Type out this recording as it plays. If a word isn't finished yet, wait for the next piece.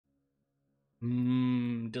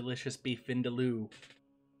Mmm, delicious beef vindaloo.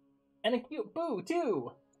 And a cute boo,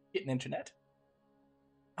 too! Getting internet.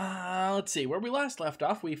 Let's see, where we last left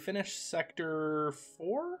off, we finished Sector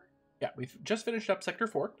 4? Yeah, we've just finished up Sector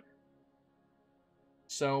 4.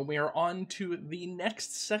 So we are on to the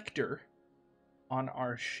next sector on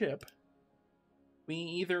our ship. We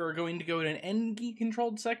either are going to go to an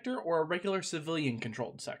Engy-controlled sector or a regular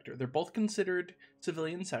civilian-controlled sector. They're both considered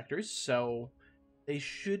civilian sectors, so they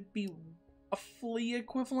should be roughly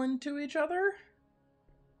equivalent to each other?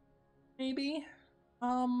 Maybe?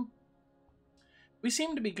 We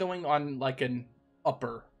seem to be going on, like, an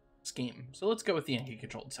upper scheme, so let's go with the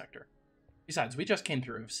Engy-controlled sector. Besides, we just came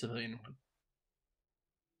through a civilian one.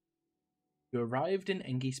 You arrived in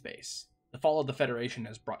Engy space. The fall of the Federation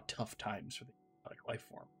has brought tough times for the exotic life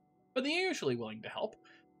form, but they're usually willing to help.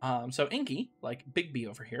 So Engy, like Big B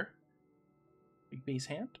over here. Big B's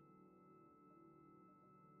hand.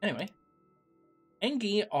 Anyway,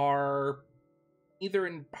 Engy are either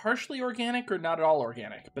in partially organic or not at all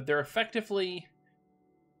organic, but they're effectively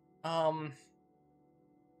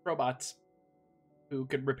robots who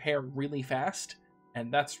could repair really fast,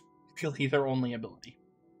 and that's really their only ability.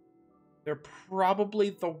 They're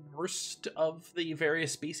probably the worst of the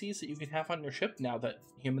various species that you can have on your ship now that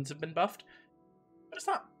humans have been buffed, but it's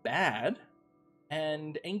not bad.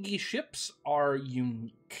 And Engy ships are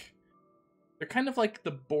unique. They're kind of like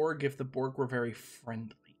the Borg if the Borg were very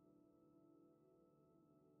friendly.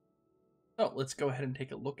 So let's go ahead and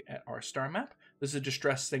take a look at our star map. There's a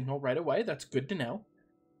distress signal right away. That's good to know.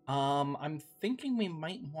 I'm thinking we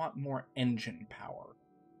might want more engine power.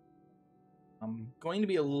 I'm going to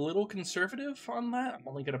be a little conservative on that. I'm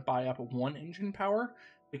only going to buy up 1 engine power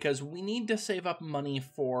because we need to save up money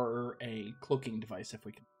for a cloaking device if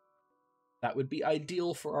we can. That would be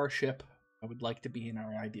ideal for our ship. I would like to be in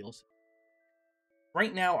our ideals.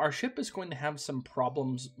 Right now, our ship is going to have some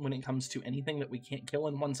problems when it comes to anything that we can't kill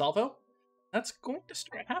in one salvo. That's going to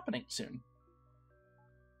start happening soon.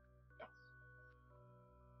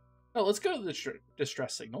 So let's go to the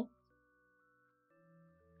distress signal.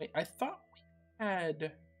 Wait, I thought we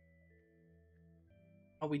had...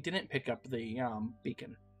 Oh, we didn't pick up the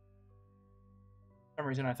beacon. For some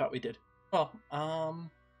reason I thought we did. Well,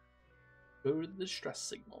 go to the distress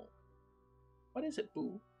signal. What is it,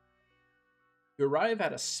 boo? You arrive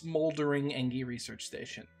at a smoldering Engy research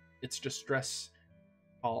station. Its distress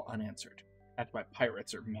call unanswered. Attacked by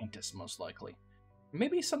pirates or Mantis, most likely.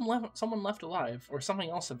 Maybe someone left alive, or something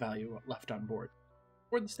else of value left on board.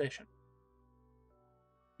 Board the station.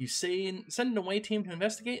 You send an away team to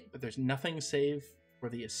investigate, but there's nothing save for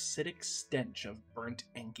the acidic stench of burnt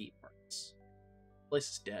Engy parts. The place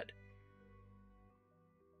is dead.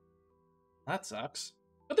 That sucks.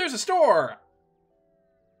 But there's a store!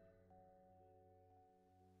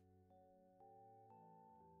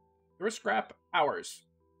 Your scrap hours.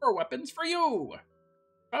 More weapons for you!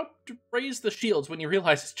 About to raise the shields when you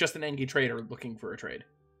realize it's just an Engy trader looking for a trade.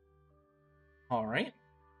 Alright.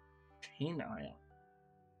 Chain ion.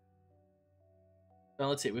 Now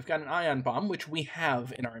let's see, we've got an ion bomb, which we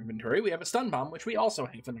have in our inventory. We have a stun bomb, which we also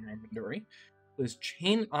have in our inventory. There's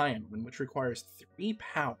chain ion, which requires 3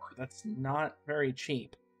 power. That's not very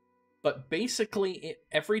cheap. But basically,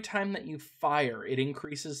 every time that you fire, it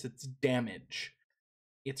increases its damage.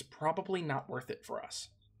 It's probably not worth it for us.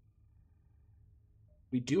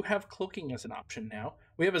 We do have cloaking as an option now.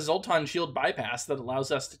 We have a Zoltan shield bypass that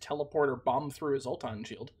allows us to teleport or bomb through a Zoltan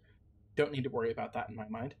shield. Don't need to worry about that in my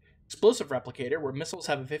mind. Explosive replicator, where missiles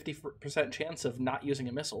have a 50% chance of not using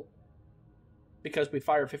a missile, because we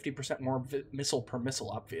fire 50% more missile per missile,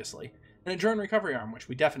 obviously. And a drone recovery arm, which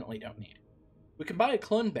we definitely don't need. We can buy a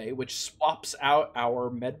clone bay, which swaps out our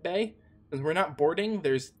med bay. Because we're not boarding,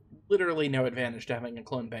 there's literally no advantage to having a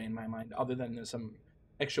clone bay in my mind, other than some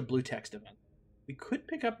extra blue text event. We could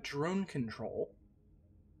pick up drone control,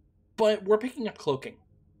 but we're picking up cloaking.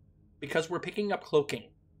 Because we're picking up cloaking.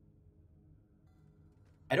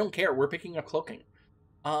 I don't care, we're picking up cloaking.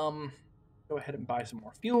 Go ahead and buy some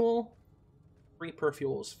more fuel. 3 per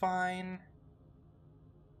fuel is fine.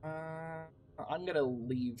 I'm gonna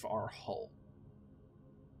leave our hull.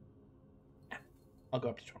 I'll go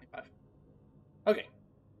up to 25. Okay.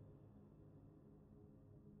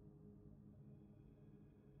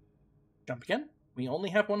 Jump again. We only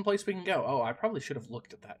have 1 place we can go. Oh, I probably should have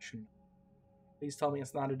looked at that, shouldn't I? Please tell me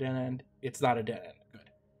it's not a dead end. It's not a dead end. Good.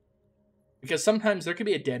 Because sometimes there could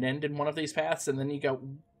be a dead end in one of these paths, and then you go,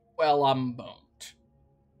 well, I'm boned.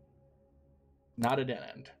 Not a dead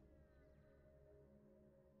end.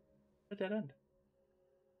 A dead end.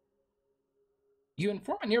 You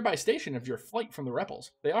inform a nearby station of your flight from the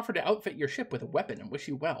rebels. They offer to outfit your ship with a weapon and wish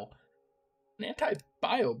you well. An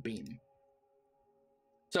anti-bio beam.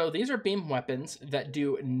 So these are beam weapons that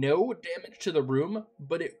do no damage to the room,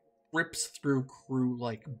 but it rips through crew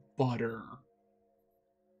like butter.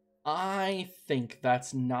 I think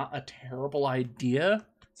that's not a terrible idea,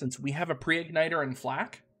 since we have a pre-igniter and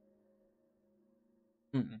flak.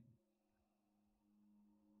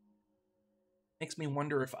 Makes me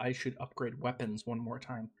wonder if I should upgrade weapons one more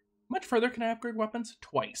time. How much further can I upgrade weapons?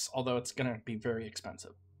 Twice, although it's going to be very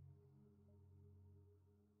expensive.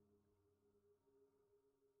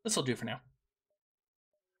 This'll do for now.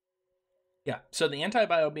 Yeah, so the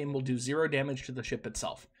anti-bio beam will do 0 damage to the ship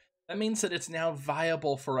itself. That means that it's now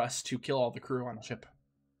viable for us to kill all the crew on the ship,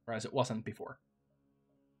 whereas it wasn't before.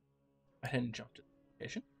 I didn't jump to the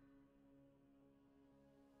location.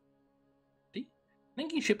 An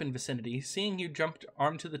Engy ship in vicinity, seeing you jumped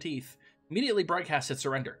armed to the teeth, immediately broadcasts its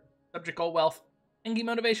surrender. Subject goal wealth. Engy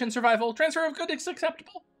motivation, survival, transfer of goods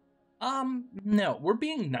acceptable. No, we're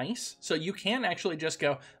being nice, so you can actually just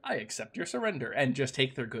go, I accept your surrender, and just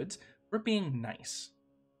take their goods. We're being nice.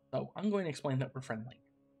 So I'm going to explain that we're friendly.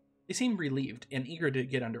 They seem relieved and eager to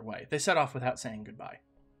get underway. They set off without saying goodbye.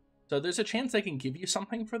 So there's a chance they can give you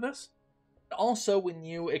something for this. Also, when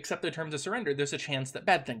you accept the terms of surrender, there's a chance that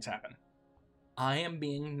bad things happen. I am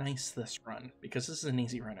being nice this run, because this is an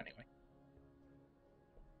easy run anyway.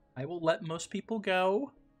 I will let most people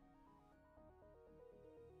go.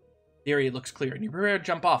 The area looks clear, and you prepare to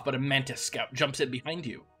jump off, but a Mantis scout jumps in behind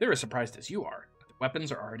you. They're as surprised as you are. The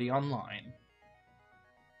weapons are already online.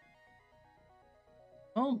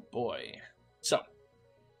 Oh boy. So,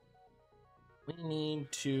 we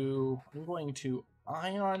need to... I'm going to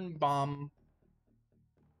ion bomb...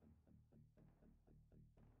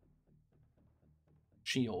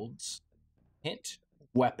 shields. Hit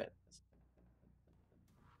weapons.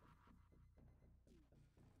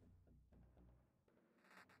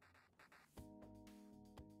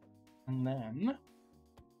 And then...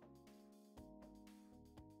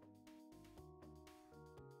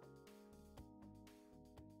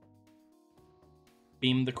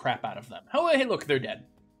 beam the crap out of them. Oh, hey, look, they're dead.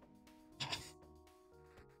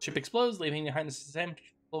 Ship explodes, leaving behind a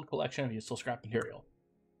substantial collection of useful scrap material.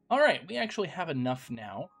 Alright, we actually have enough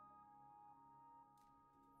now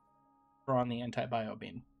for on the anti-bio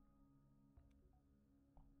beam.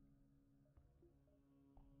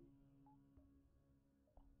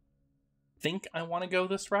 Think I want to go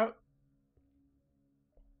this route?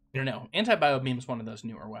 I don't know. Anti-bio beam is one of those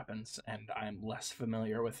newer weapons, and I'm less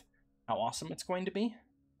familiar with how awesome it's going to be. I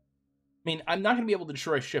mean, I'm not going to be able to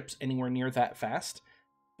destroy ships anywhere near that fast,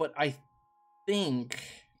 but I think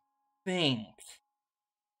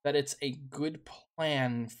that it's a good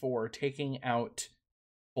plan for taking out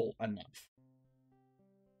full enough.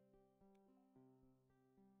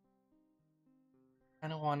 I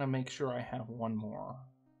don't want to make sure I have one more.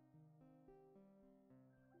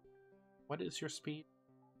 What is your speed?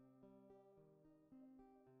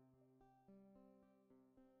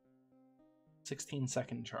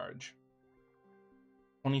 16-second charge.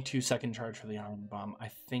 22-second charge for the ion bomb. I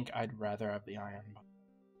think I'd rather have the ion bomb.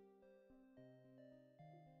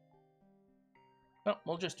 Well,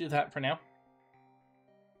 we'll just do that for now.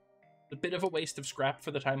 A bit of a waste of scrap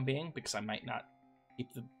for the time being, because I might not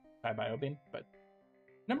keep the bio beam, but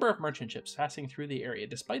number of merchant ships passing through the area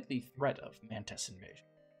despite the threat of Mantis invasion.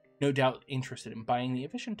 No doubt interested in buying the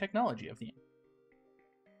efficient technology of the...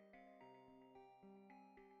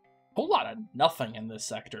 Whole lot of nothing in this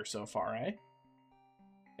sector so far, eh?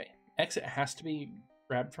 Okay, exit has to be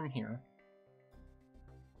grabbed from here.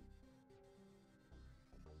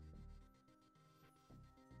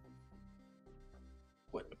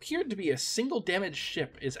 What appeared to be a single damaged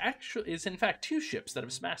ship is in fact 2 ships that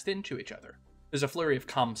have smashed into each other. There's a flurry of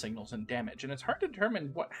comm signals and damage, and it's hard to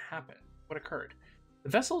determine what occurred. The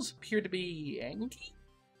vessels appear to be Engy?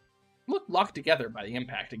 Look locked together by the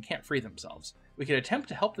impact and can't free themselves. We could attempt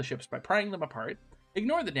to help the ships by prying them apart.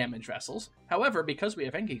 Ignore the damaged vessels. However, because we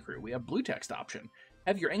have Engy crew, we have blue text option.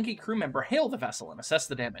 Have your Engy crew member hail the vessel and assess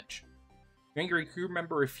the damage. Your Engy crew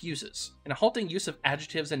member refuses. In a halting use of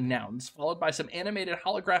adjectives and nouns, followed by some animated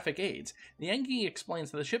holographic aids, the Engy explains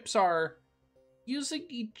that the ships are using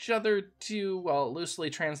each other to, well, loosely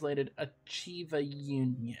translated, achieve a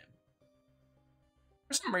union.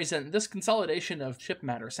 For some reason, this consolidation of ship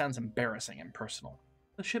matter sounds embarrassing and personal.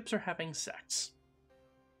 The ships are having sex.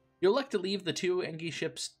 You elect to leave the 2 Engy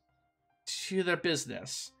ships to their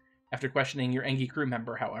business. After questioning your Engy crew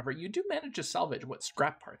member, however, you do manage to salvage what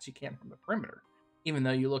scrap parts you can from the perimeter, even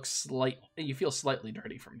though you feel slightly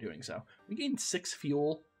dirty from doing so. We gained 6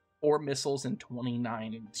 fuel, 4 missiles, and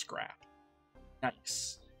 29 scrap.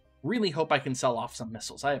 Nice. Really hope I can sell off some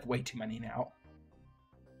missiles. I have way too many now.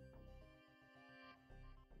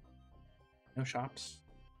 No shops.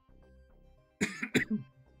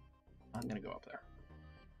 I'm gonna go up there.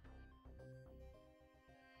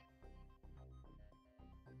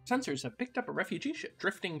 Sensors have picked up a refugee ship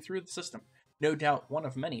drifting through the system. No doubt one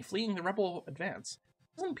of many fleeing the rebel advance.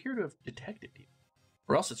 It doesn't appear to have detected you.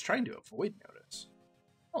 Or else it's trying to avoid notice.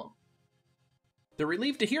 Oh. They're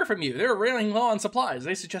relieved to hear from you. They're running low on supplies.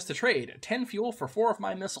 They suggest a trade. 10 fuel for 4 of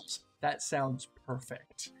my missiles. That sounds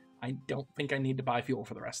perfect. I don't think I need to buy fuel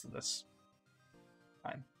for the rest of this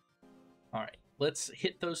time. Alright, let's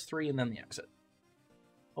hit those 3 and then the exit.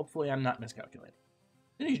 Hopefully I'm not miscalculating.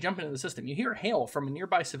 As soon as you jump into the system, you hear hail from a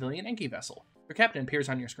nearby civilian Engy vessel. Your captain appears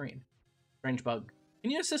on your screen. Strange bug.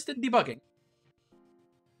 Can you assist in debugging?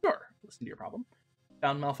 Sure. Listen to your problem.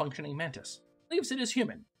 Found malfunctioning Mantis. Believes it is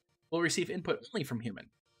human. Will receive input only from human.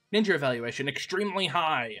 Ninja evaluation extremely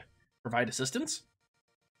high. Provide assistance?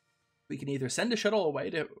 We can either send a shuttle away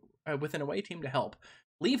to with an away team to help,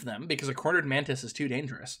 leave them because a cornered Mantis is too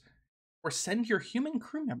dangerous, or send your human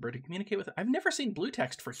crew member to communicate with. I've never seen blue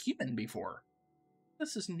text for human before.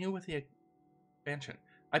 This is new with the expansion.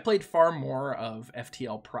 I played far more of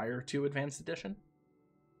FTL prior to Advanced Edition.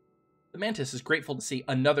 The Mantis is grateful to see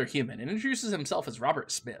another human and introduces himself as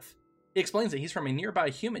Robert Smith. He explains that he's from a nearby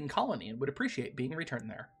human colony and would appreciate being returned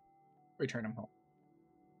there. Return him home.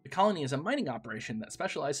 The colony is a mining operation that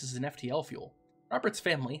specializes in FTL fuel. Robert's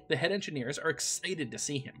family, the head engineers, are excited to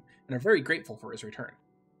see him and are very grateful for his return.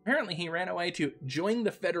 Apparently he ran away to join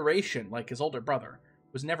the Federation like his older brother,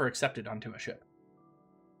 was never accepted onto a ship.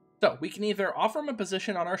 So, we can either offer him a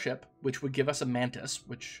position on our ship, which would give us a Mantis,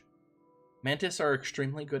 which Mantis are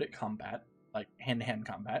extremely good at combat, like hand-to-hand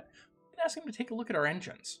combat. We can ask him to take a look at our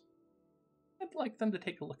engines. I'd like them to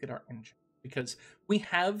take a look at our engine, because we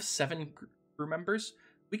have 7 crew members.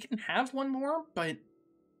 We can have one more, but I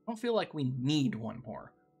don't feel like we need one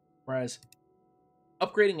more. Whereas,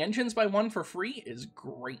 upgrading engines by 1 for free is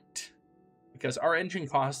great, because our engine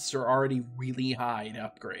costs are already really high to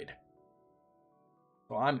upgrade.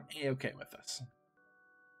 So I'm A-okay with this.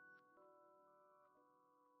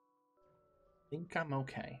 I think I'm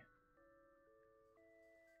okay.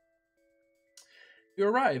 You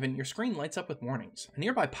arrive and your screen lights up with warnings. A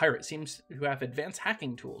nearby pirate seems to have advanced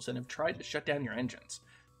hacking tools and have tried to shut down your engines.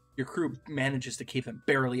 Your crew manages to keep them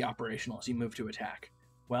barely operational as you move to attack.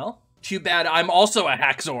 Well, too bad I'm also a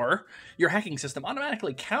hackzor. Your hacking system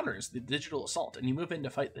automatically counters the digital assault and you move in to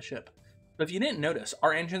fight the ship. But if you didn't notice,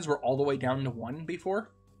 our engines were all the way down to 1 before.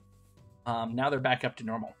 Now they're back up to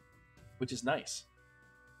normal, which is nice.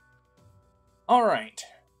 Alright,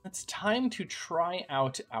 it's time to try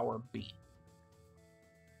out our beam.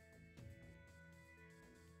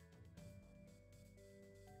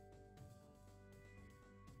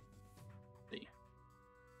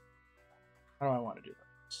 How do I want to do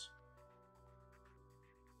this?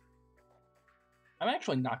 I'm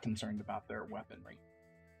actually not concerned about their weaponry.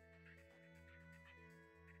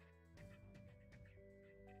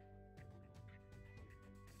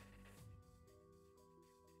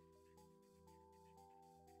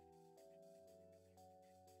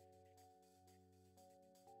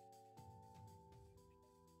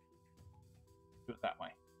 Do it that way.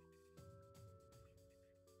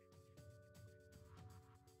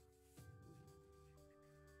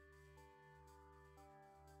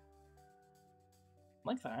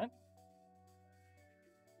 Like that.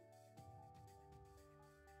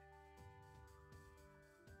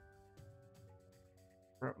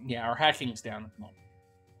 Yeah, our hacking's down at the moment.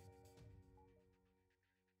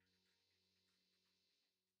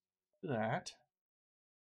 Do that.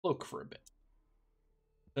 Cloak for a bit.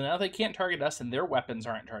 So now they can't target us and their weapons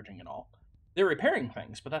aren't charging at all. They're repairing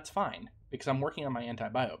things, but that's fine, because I'm working on my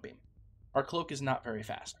anti-bio beam. Our cloak is not very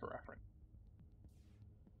fast, for reference.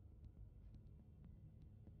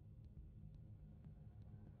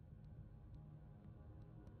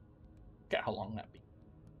 Look at how long that be.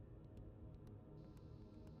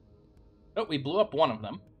 Oh, we blew up one of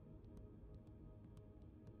them.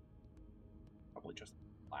 Probably just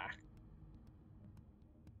black.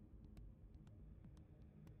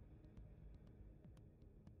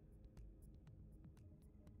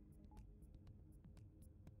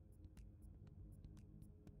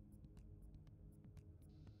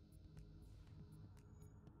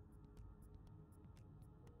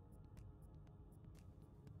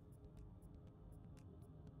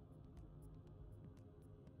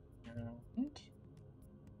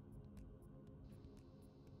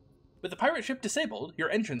 With the pirate ship disabled, your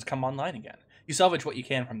engines come online again. You salvage what you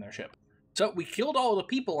can from their ship. So we killed all the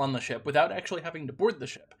people on the ship without actually having to board the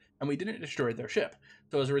ship. and we didn't destroy their ship,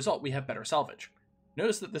 so as a result, we have better salvage.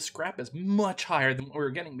 Notice that the scrap is much higher than what we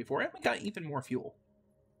were getting before, and we got even more fuel.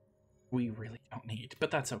 We really don't need,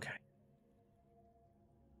 but that's okay.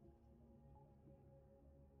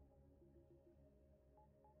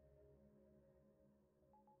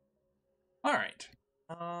 Alright.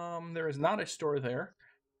 There is not a store there.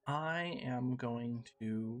 I am going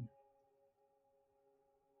to...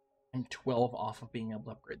 I'm 12 off of being able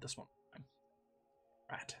to upgrade this one.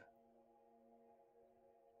 Right.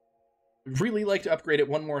 I'd really like to upgrade it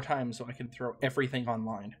one more time so I can throw everything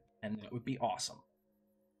online, and that would be awesome.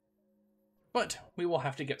 But we will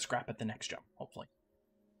have to get scrap at the next jump, hopefully.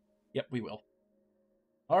 Yep, we will.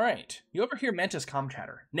 Alright, you overhear Mantis comm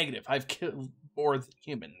chatter. Negative, I've killed more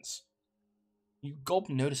humans. You gulp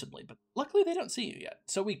noticeably, but luckily they don't see you yet.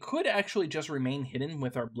 So we could actually just remain hidden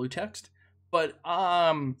with our blue text, but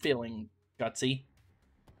I'm feeling gutsy.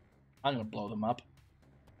 I'm gonna blow them up.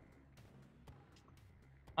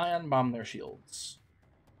 Ion bomb their shields.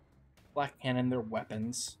 Black cannon their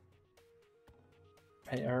weapons.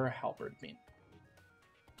 Pair halberd beam.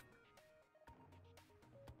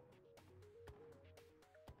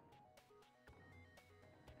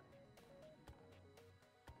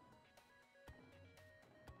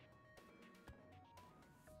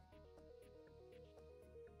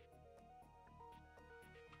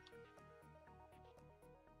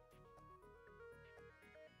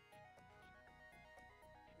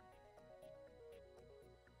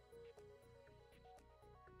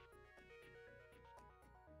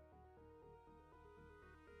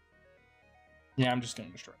 Yeah, I'm just gonna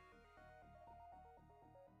destroy.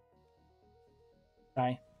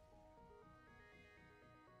 Die.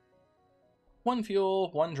 1 fuel,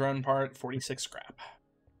 1 drone part, 46 scrap.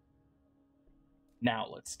 Now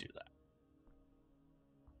let's do that.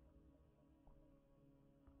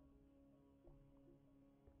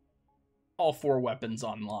 All 4 weapons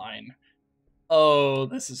online. Oh,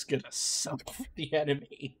 this is gonna suck for the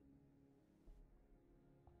enemy.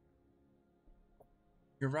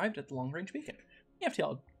 You arrived at the long-range beacon. The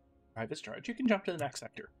FTL arrived its charge. You can jump to the next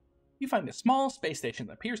sector. You find a small space station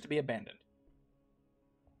that appears to be abandoned.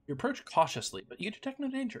 You approach cautiously, but you detect no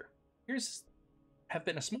danger. Here's have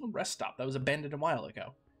been a small rest stop that was abandoned a while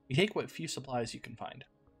ago. You take what few supplies you can find.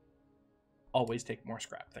 Always take more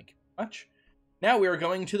scrap, thank you very much. Now we are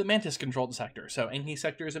going to the Mantis-controlled sector, so Engy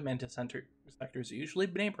sectors and Mantis sectors are usually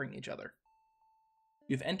neighboring each other.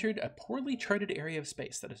 You've entered a poorly charted area of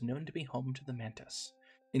space that is known to be home to the Mantis.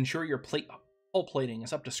 Ensure your hull plating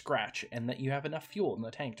is up to scratch and that you have enough fuel in the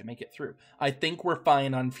tank to make it through. I think we're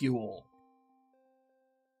fine on fuel.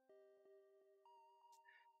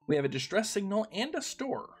 We have a distress signal and a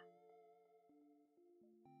store.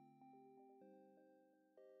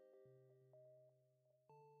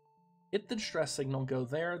 Hit the distress signal, go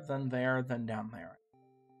there, then down there.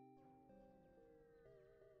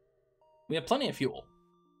 We have plenty of fuel.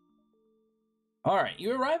 Alright,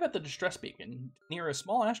 you arrive at the distress beacon near a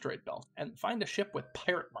small asteroid belt and find a ship with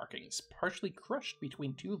pirate markings, partially crushed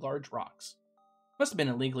between 2 large rocks. Must have been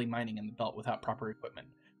illegally mining in the belt without proper equipment.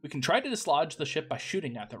 We can try to dislodge the ship by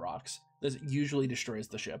shooting at the rocks. This usually destroys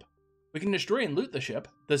the ship. We can destroy and loot the ship.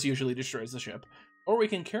 This usually destroys the ship. Or we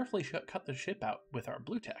can carefully cut the ship out with our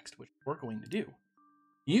blue text, which we're going to do.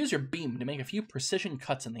 You use your beam to make a few precision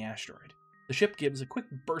cuts in the asteroid. The ship gives a quick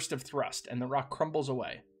burst of thrust and the rock crumbles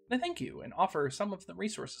away. They thank you and offer some of the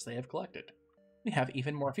resources they have collected. We have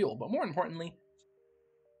even more fuel, but more importantly,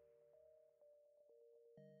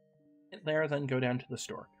 get there, then go down to the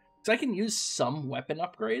store. Because I can use some weapon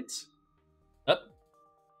upgrades.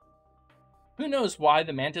 Who knows why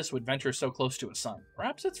the Mantis would venture so close to a sun?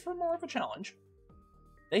 Perhaps it's for more of a challenge.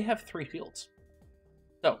 They have 3 fields.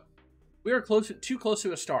 So, we are too close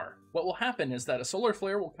to a star. What will happen is that a solar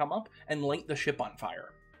flare will come up and light the ship on fire.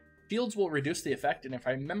 Shields will reduce the effect, and if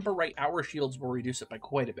I remember right, our shields will reduce it by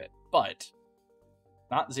quite a bit, but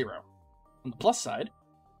not 0. On the plus side,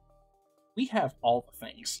 we have all the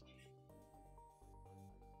things.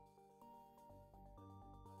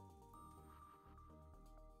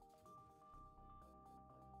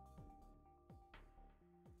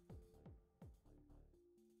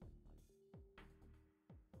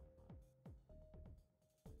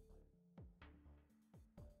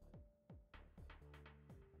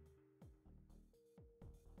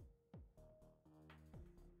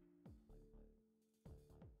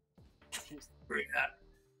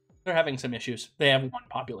 They're having some issues. They have 1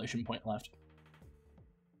 population point left.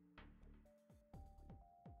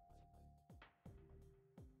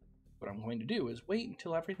 What I'm going to do is wait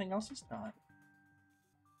until everything else is done.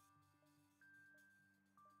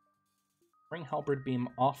 Bring halberd beam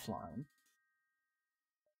offline.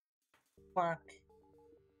 Black.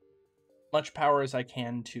 Much power as I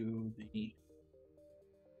can to the...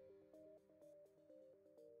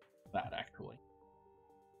 that, actually.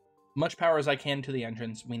 Much power as I can to the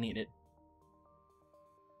engines. We need it.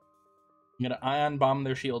 I'm going to ion bomb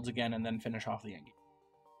their shields again and then finish off the Engy.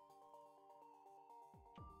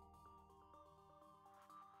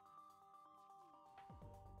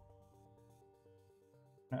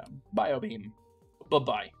 Biobeam.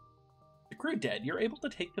 Bye-bye. The crew dead, you're able to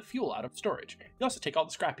take the fuel out of storage. You also take all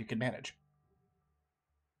the scrap you can manage.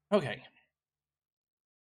 Okay.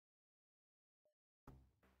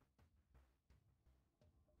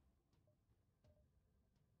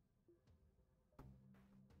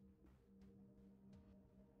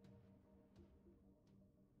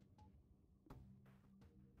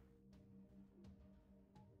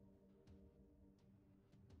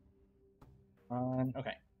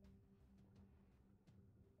 Okay.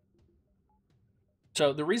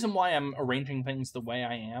 So the reason why I'm arranging things the way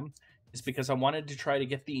I am is because I wanted to try to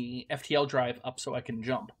get the FTL drive up so I can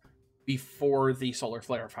jump before the solar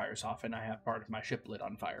flare fires off and I have part of my ship lit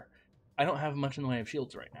on fire. I don't have much in the way of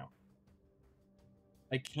shields right now.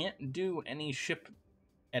 I can't do any ship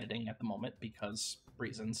editing at the moment because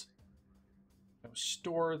reasons. So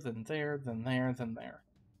store, then there, then there, then there.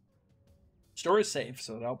 Store is safe,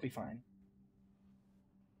 so that'll be fine.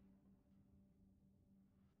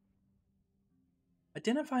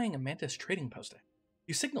 Identifying a Mantis trading post.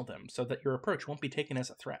 You signal them so that your approach won't be taken as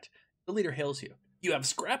a threat. The leader hails you. You have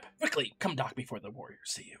scrap? Quickly, come dock before the warriors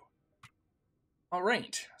see you.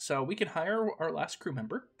 Alright, so we can hire our last crew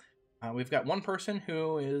member. We've got one person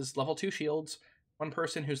who is level 2 shields, one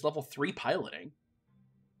person who's level 3 piloting.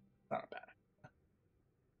 Not bad.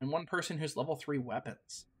 And one person who's level 3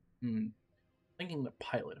 weapons. Thinking the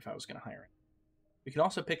pilot if I was going to hire him. We can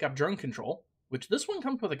also pick up drone control, which this one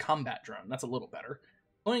comes with a combat drone. That's a little better.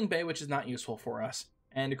 Floating bay, which is not useful for us.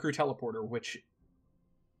 And a crew teleporter, which...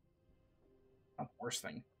 not the worst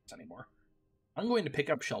thing anymore. I'm going to pick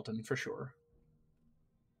up Shelton for sure.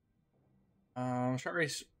 Sorry,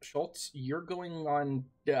 Schultz, you're going on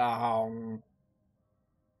down.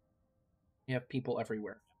 You have people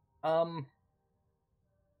everywhere. You're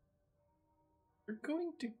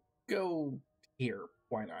going to go here.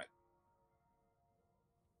 Why not?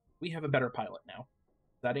 We have a better pilot now.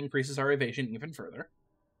 That increases our evasion even further.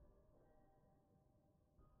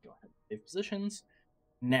 Go ahead, save positions.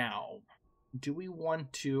 Now, do we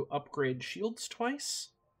want to upgrade shields twice?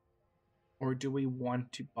 Or do we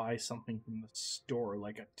want to buy something from the store,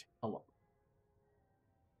 like a teleport?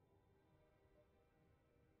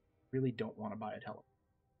 Really don't want to buy a teleport.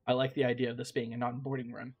 I like the idea of this being a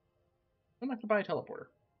non-boarding run. I'm not going to buy a teleporter.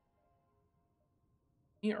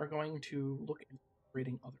 We are going to look at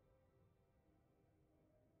upgrading other.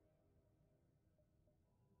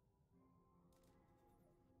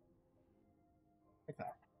 Like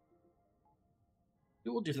that.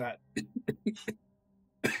 We will do that.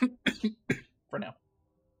 For now.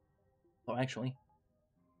 Oh, actually.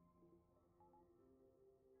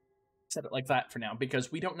 Set it like that for now, because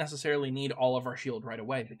we don't necessarily need all of our shield right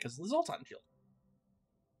away, because the Zoltan shield.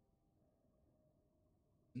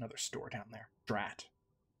 Another store down there. Drat.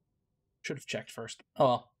 Should have checked first. Oh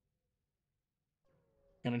well.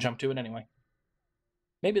 Gonna jump to it anyway.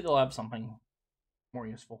 Maybe they'll have something more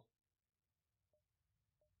useful.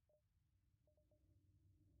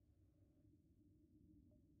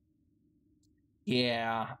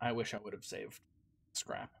 Yeah, I wish I would have saved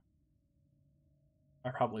scrap. I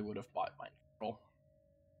probably would have bought mind control.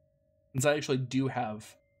 Since I actually do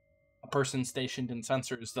have a person stationed in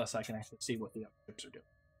sensors, thus I can actually see what the other ships are doing.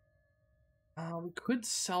 We could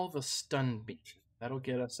sell the stun beat. That'll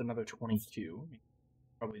get us another 22.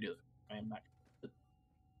 Probably do that. I am not.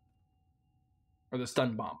 Or the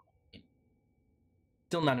stun bomb.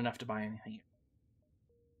 Still not enough to buy anything.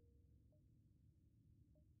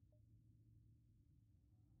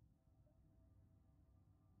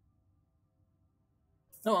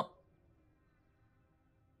 Oh well.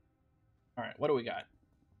 Alright, what do we got?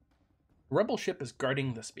 The rebel ship is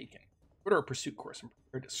guarding this beacon. Go to our pursuit course and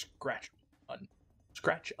prepare to scratch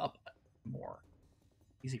up more.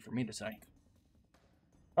 Easy for me to say.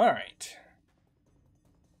 Alright.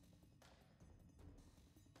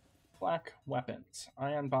 Black weapons.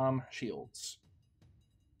 Ion bomb shields.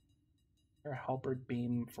 Air halberd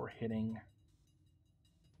beam for hitting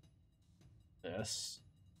this.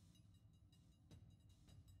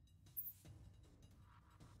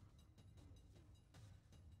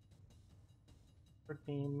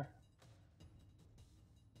 Beam.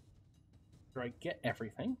 Do I get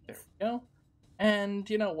everything? There we go. And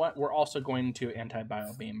you know what? We're also going to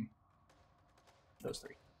anti-bio beam those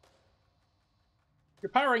three. You're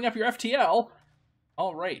powering up your FTL.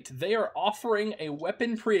 All right, they are offering a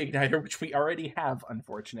weapon pre-igniter, which we already have,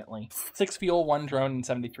 unfortunately. 6 fuel, 1 drone, and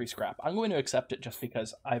 73 scrap. I'm going to accept it just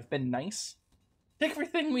because I've been nice. Take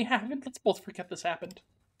everything we have, and let's both forget this happened.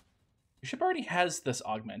 Your ship already has this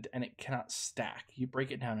augment, and it cannot stack. You break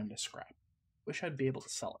it down into scrap. Wish I'd be able to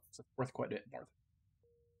sell it. It's worth quite a bit more.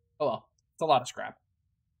 Oh well, it's a lot of scrap.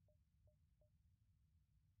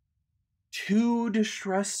 2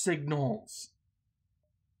 distress signals.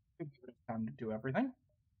 Time to do everything.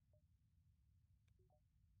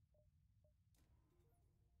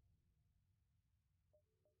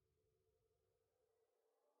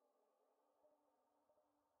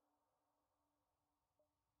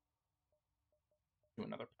 Do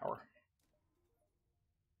another power.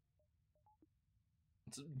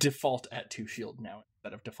 Let's default at 2 shield now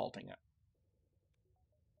instead of defaulting it.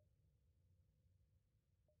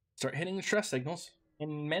 Start hitting the stress signals.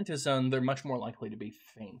 In Mantis zone, they're much more likely to be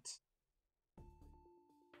faint.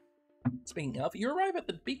 Speaking of, you arrive at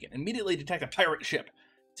the beacon. Immediately detect a pirate ship.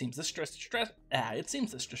 It seems this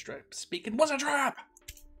distress beacon was a trap!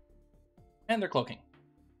 And they're cloaking.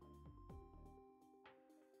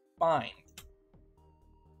 Fine.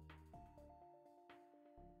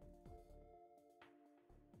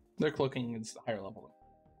 Their cloaking is higher level.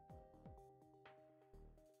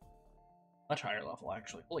 Much higher level,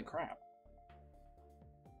 actually. Holy crap.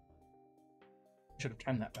 Should have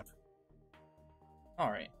timed that better.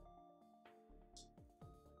 Alright.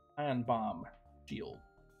 Ion bomb. Shield.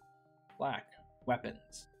 Black.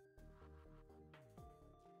 Weapons.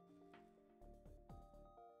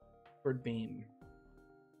 Bird beam.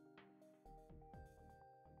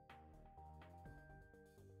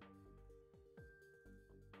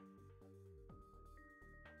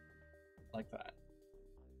 Like that.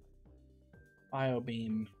 Bio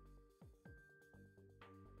beam.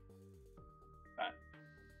 That.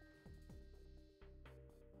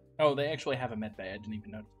 Oh, they actually have a med bay. I didn't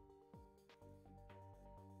even notice.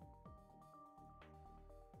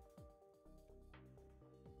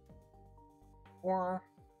 Or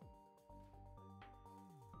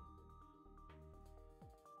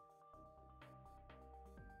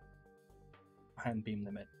hand beam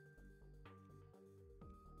limit.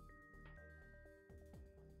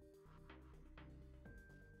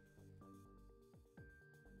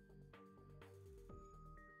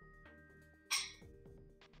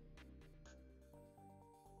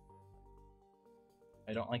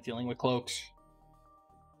 I don't like dealing with cloaks.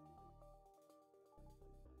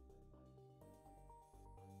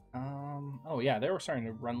 Oh yeah, they were starting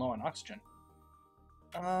to run low on oxygen.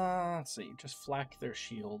 Let's see, just flak their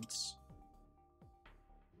shields.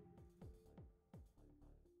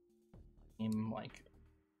 Aim like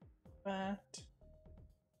that.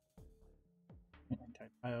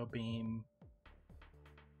 Anti-bio beam.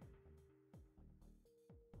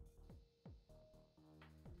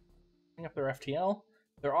 Bring up their FTL.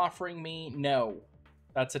 They're offering me no.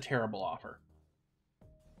 That's a terrible offer.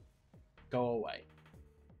 Go away.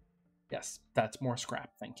 Yes, that's more scrap,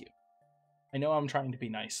 thank you. I know I'm trying to be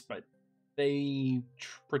nice, but they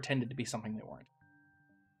pretended to be something they weren't.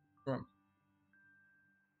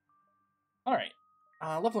 Alright,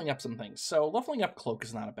 leveling up some things. So leveling up Cloak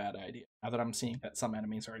is not a bad idea. Now that I'm seeing that some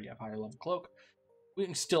enemies already have higher level Cloak,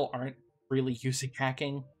 we still aren't really using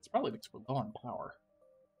hacking. It's probably because we're low on power.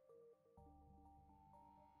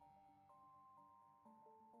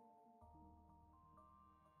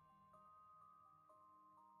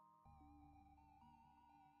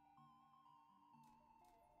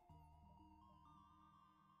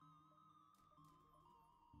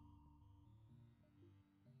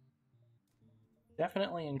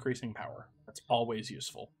 Definitely increasing power. That's always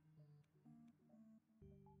useful.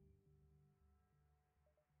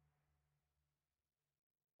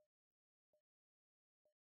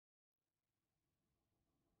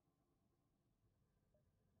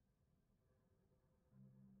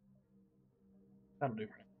 That'll do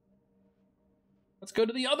for now. Let's go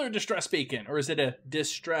to the other distress beacon. Or is it a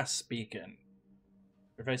distress beacon?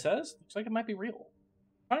 Survey says, looks like it might be real.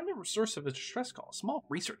 Find the source of the distress call. Small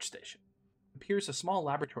research station. It appears a small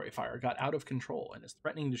laboratory fire got out of control and is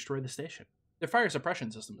threatening to destroy the station. Their fire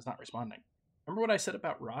suppression system is not responding. Remember what I said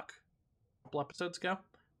about rock a couple episodes ago?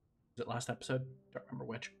 Was it last episode? Don't remember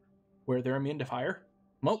which. Where they're immune to fire?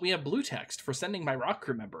 Well, we have blue text for sending my rock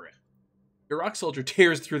crew member in. Your rock soldier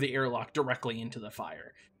tears through the airlock directly into the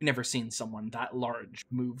fire. You've never seen someone that large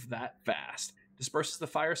move that fast. Disperses the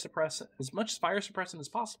fire suppressant, as much fire suppressant as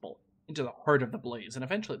possible, into the heart of the blaze, and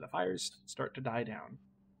eventually the fires start to die down.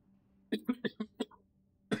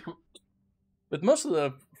 With most of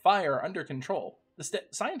the fire under control, The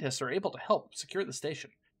scientists are able to help secure the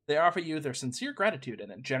station. They offer you their sincere gratitude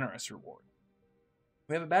and a generous reward.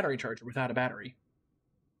 We have a battery charger without a battery.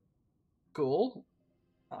 Cool.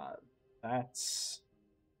 That's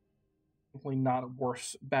definitely not a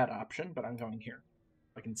bad option, but I'm going here.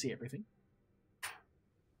 I can see everything.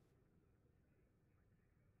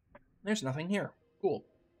 There's nothing here. Cool.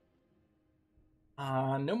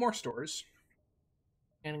 No more stores.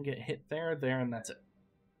 Gonna get hit there, and that's it.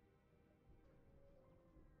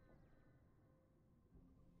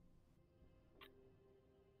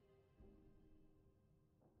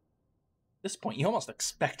 At this point, you almost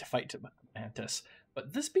expect a fight to Mantis,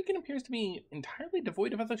 but this beacon appears to be entirely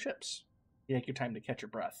devoid of other ships. You take your time to catch your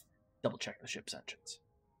breath. Double check the ship's engines.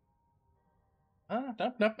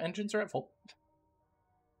 Nope, engines are at full.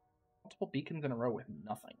 Multiple beacons in a row with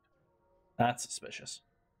nothing. That's suspicious.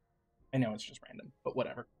 I know it's just random, but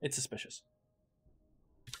whatever. It's suspicious.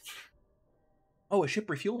 Oh, a ship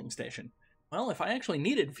refueling station. Well, if I actually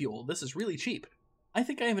needed fuel, this is really cheap. I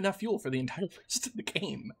think I have enough fuel for the entire rest of the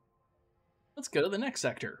game. Let's go to the next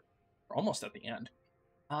sector. We're almost at the end.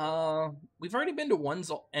 We've already been to one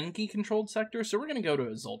Engy controlled sector, so we're going to go to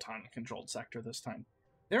a Zoltan controlled sector this time.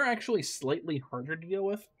 They're actually slightly harder to deal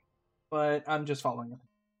with, but I'm just following them.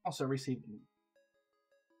 Also received.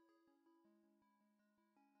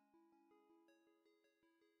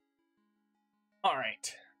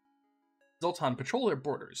 Alright. Zoltan patrol their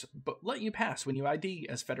borders, but let you pass when you ID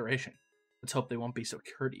as Federation. Let's hope they won't be so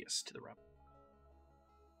courteous to the rebels.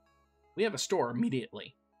 We have a store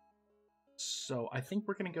immediately, so I think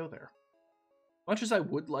we're going to go there. Much as I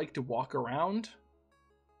would like to walk around,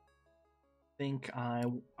 I think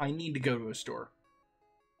I need to go to a store.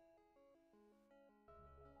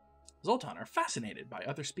 Zoltan are fascinated by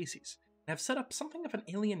other species and have set up something of an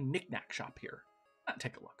alien knick-knack shop here.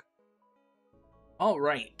 Take a look.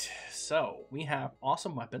 Alright, so we have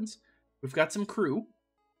awesome weapons. We've got some crew.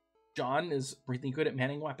 John is really good at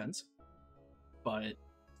manning weapons, but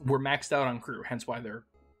we're maxed out on crew, hence why they're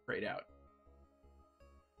grayed out.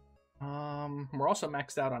 We're also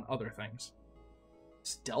maxed out on other things.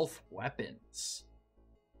 Stealth weapons.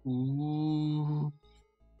 Ooh.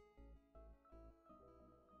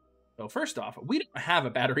 So first off, we don't have a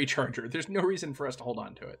battery charger. There's no reason for us to hold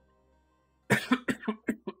on to it.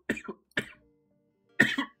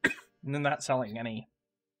 And then not selling any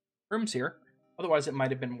rooms here. Otherwise, it might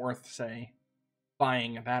have been worth, say,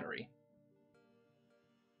 buying a battery.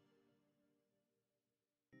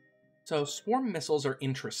 So swarm missiles are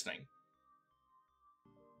interesting.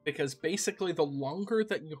 Because basically, the longer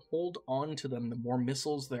that you hold on to them, the more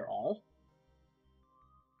missiles there are.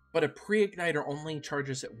 But a pre-igniter only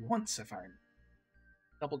charges it once, if I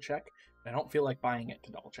double check. I don't feel like buying it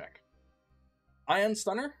to double check. Ion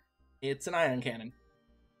stunner? It's an ion cannon.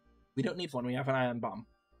 We don't need one, we have an ion bomb.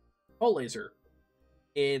 Pole laser.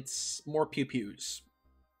 It's more pew-pews.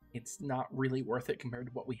 It's not really worth it compared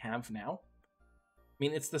to what we have now. I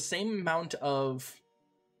mean, it's the same amount of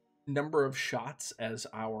number of shots as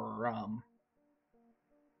our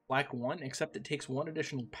Black 1, except it takes one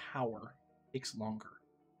additional power. It takes longer.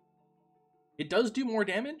 It does do more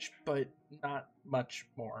damage, but not much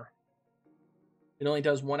more. It only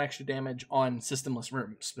does one extra damage on systemless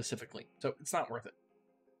rooms, specifically, so it's not worth it.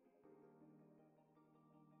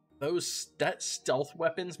 That stealth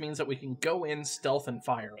weapons means that we can go in, stealth, and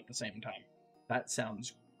fire at the same time. That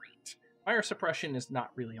sounds great. Fire suppression is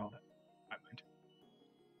not really all that in my mind.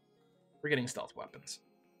 We're getting stealth weapons.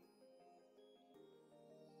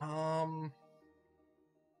 Not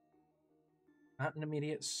an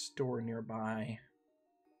immediate store nearby.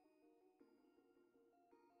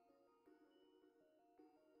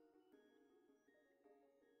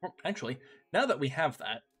 Well, actually, now that we have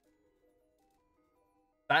that,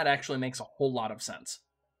 that actually makes a whole lot of sense.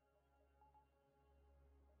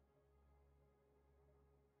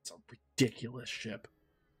 It's a ridiculous ship.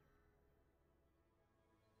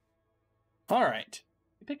 Alright.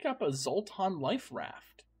 You pick up a Zoltan life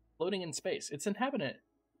raft floating in space. Its inhabitant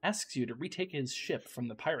asks you to retake his ship from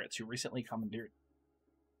the pirates who recently commandeered.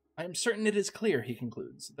 I am certain it is clear, he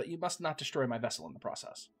concludes, that you must not destroy my vessel in the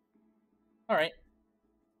process. Alright.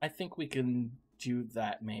 I think we can do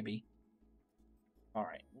that, maybe.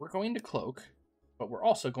 Alright, we're going to cloak, but we're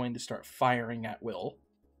also going to start firing at will.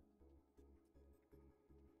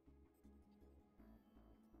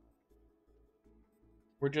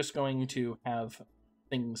 We're just going to have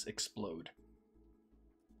things explode.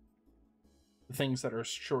 The things that are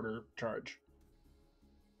shorter charge.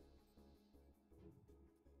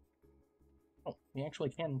 Oh, we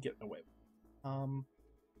actually can get away.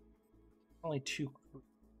 Only 2.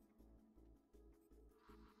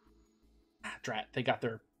 drat. They got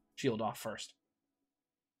their shield off first.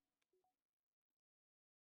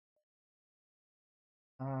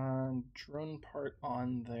 Drone part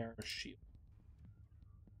on their shield.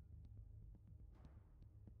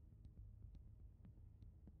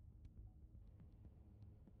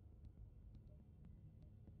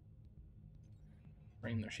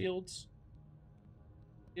 Frame their shields.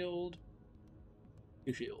 Shield.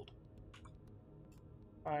 Two shield.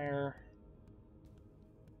 Fire.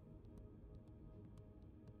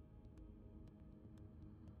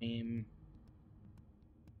 Aim.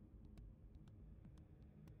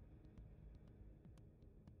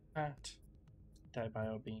 That.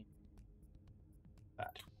 Anti-bio beam.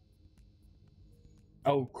 That.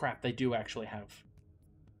 Oh crap, they do actually have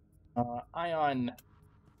ion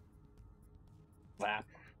lap.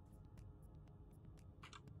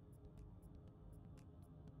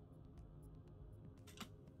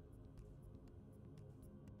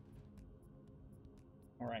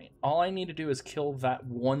 Alright, all I need to do is kill that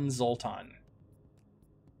one Zoltan.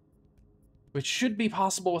 Which should be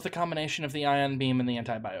possible with a combination of the ion beam and the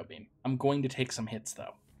anti-bio beam. I'm going to take some hits,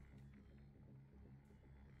 though.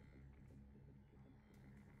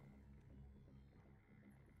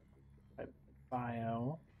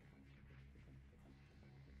 Bio.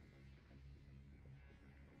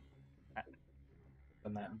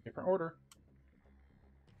 Done that in a different order.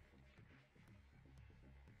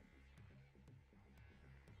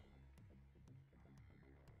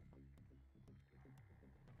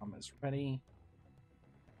 Bomb is ready.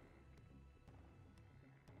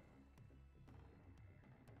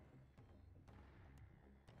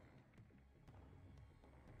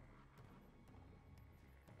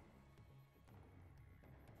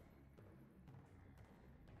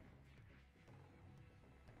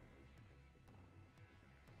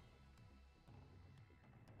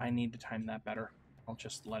 I need to time that better. I'll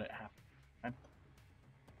just let it happen.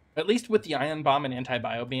 At least with the ion bomb and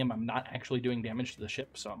anti-bio beam, I'm not actually doing damage to the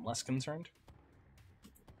ship, so I'm less concerned.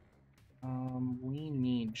 We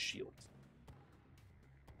need shields.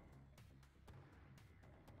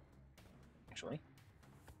 Actually,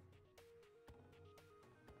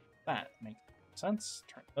 that makes sense.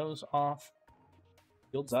 Turn those off.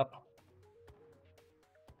 Shields up.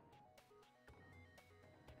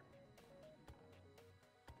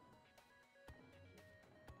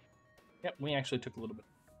 Yep, we actually took a little bit.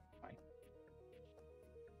 Fine.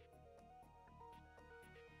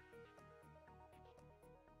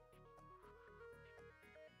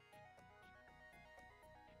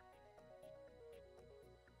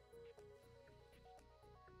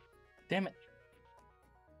 Damn it.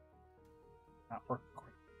 Not working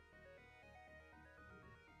quick.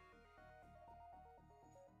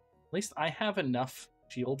 At least I have enough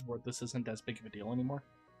shield where this isn't as big of a deal anymore.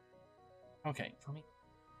 Okay, for me.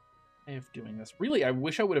 Of doing this. Really, I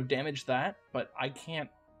wish I would have damaged that, but I can't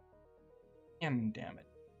damage.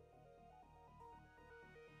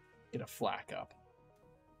 Get a flak up.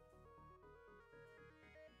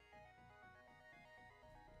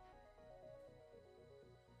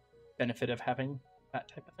 Benefit of having that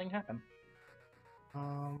type of thing happen.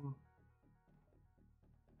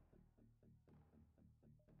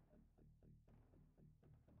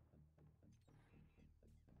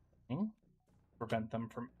 Prevent them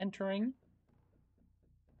from entering.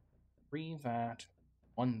 3 that,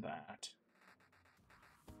 1 that.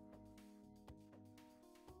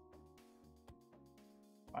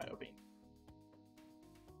 Bio beam.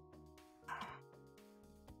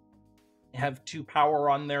 They have 2 power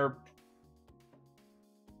on their.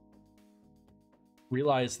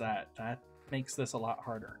 Realize that. That makes this a lot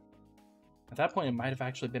harder. At that point, it might have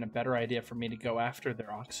actually been a better idea for me to go after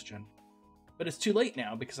their oxygen. But it's too late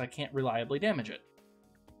now because I can't reliably damage it.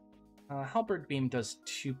 Halberd beam does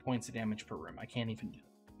 2 points of damage per room. I can't even do it.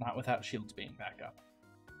 Not without shields being back up.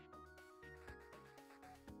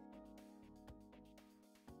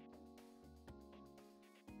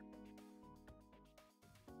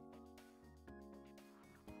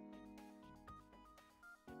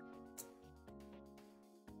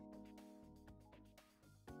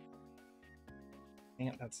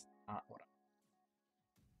 And that's not what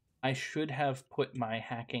I should have put my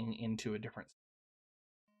hacking into a different.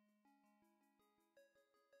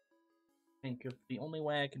 I think of the only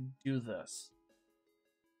way I can do this.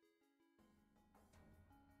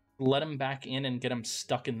 Let him back in and get him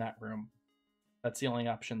stuck in that room. That's the only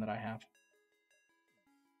option that I have.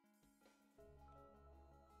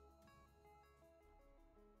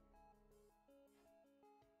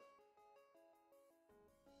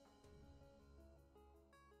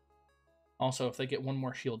 Also, if they get 1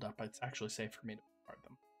 more shield up, it's actually safe for me to guard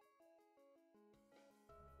them.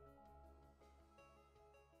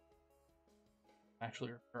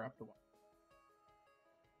 actually repair up to one.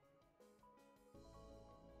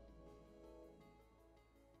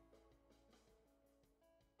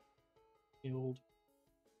 Shield.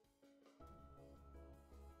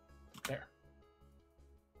 There.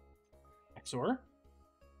 Haxor.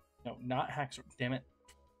 No, not Haxor. Damn it.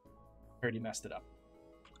 I already messed it up.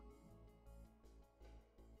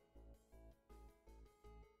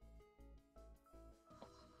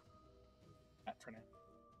 That for now.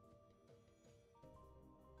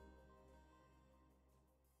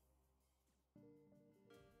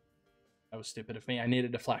 That was stupid of me. I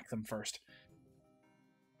needed to flak them first.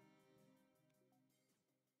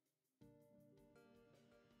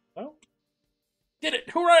 Oh. Did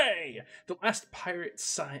it! Hooray! The last pirate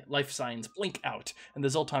life signs blink out, and the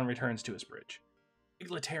Zoltan returns to his bridge.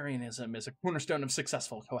 Egalitarianism is a cornerstone of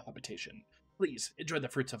successful cohabitation. Please, enjoy the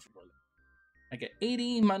fruits of war. I get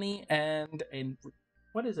 80 money and a...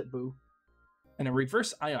 What is it, boo? And a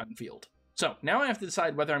reverse ion field. So, now I have to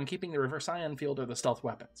decide whether I'm keeping the reverse ion field or the stealth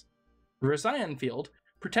weapons. Reverse ion field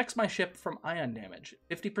protects my ship from ion damage,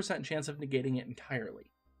 50% chance of negating it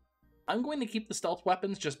entirely. I'm going to keep the stealth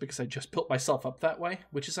weapons just because I just built myself up that way,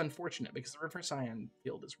 which is unfortunate because the reverse ion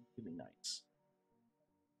field is really nice.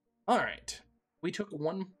 Alright, we took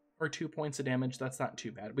 1 or 2 points of damage, that's not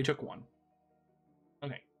too bad. We took 1.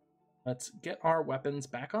 Okay, let's get our weapons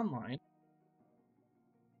back online.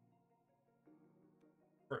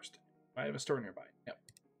 First, I have a store nearby. Yep.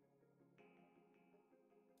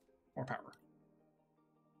 More power.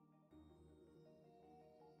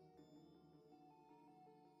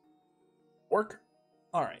 Work.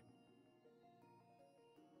 All right.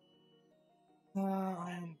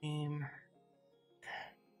 Iron beam.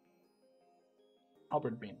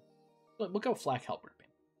 Halberd beam. We'll go flak halberd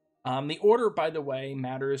beam. The order, by the way,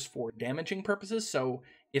 matters for damaging purposes. So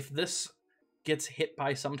if this gets hit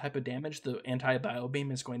by some type of damage, the anti-bio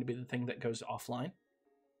beam is going to be the thing that goes offline.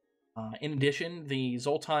 In addition, the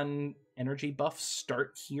Zoltan energy buffs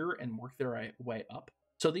start here and work their way up.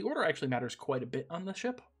 So the order actually matters quite a bit on the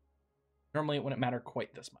ship. Normally it wouldn't matter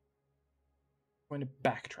quite this much. I'm going to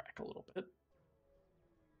backtrack a little bit.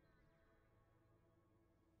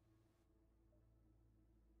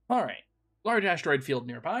 Alright. Large asteroid field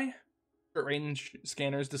nearby. Short range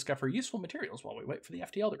scanners discover useful materials while we wait for the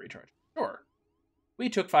FTL to recharge. Sure. We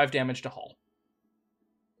took 5 damage to hull.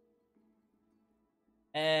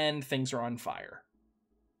 And things are on fire.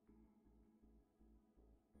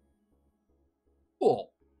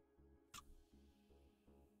 Cool.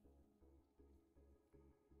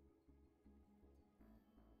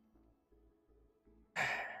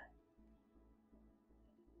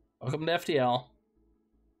 Welcome to FTL.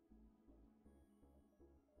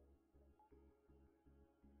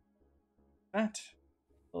 That.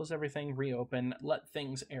 Close everything, reopen, let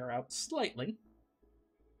things air out slightly.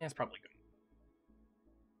 That's probably good.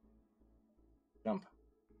 Jump.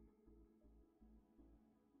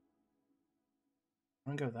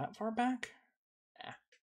 Want to go that far back? Nah.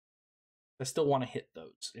 I still want to hit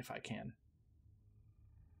those if I can.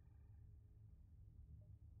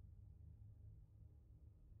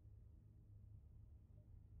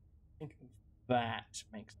 I think that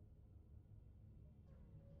makes sense.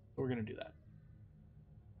 So we're going to do that.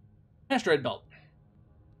 Asteroid belt.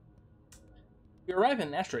 You arrive in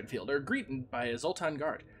an asteroid field are greeted by a Zoltan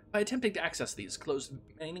guard. By attempting to access these closed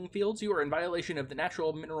mining fields, you are in violation of the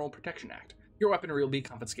Natural Mineral Protection Act. Your weaponry will be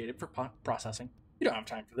confiscated for processing. You don't have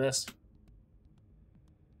time for this.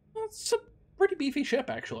 It's a pretty beefy ship,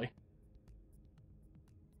 actually.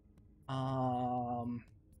 I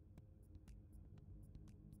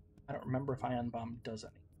don't remember if Ion Bomb does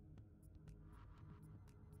any.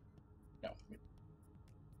 No.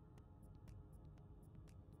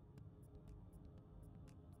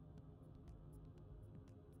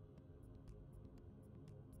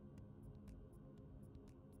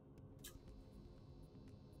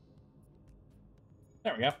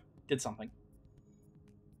 There we go. Did something.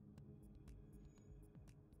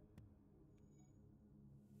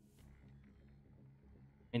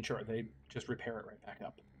 And sure, they just repair it right back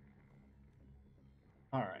up.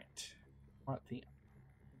 Alright. Want the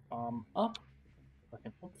bomb up. I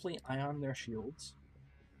can hopefully ion their shields.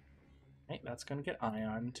 Okay, that's going to get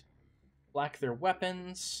ioned. Black their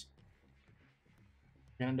weapons.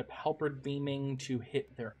 We're going to end up halberd beaming to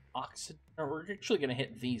hit their oxygen. Or we're actually going to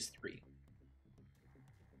hit these 3.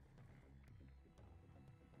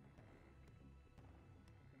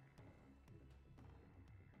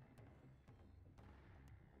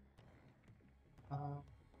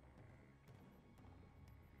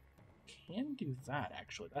 Can do that,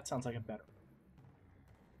 actually. That sounds like a better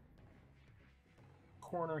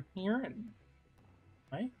corner here, and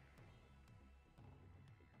Right?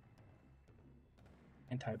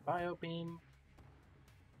 Anti-bio beam.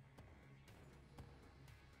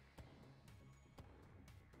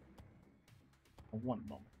 One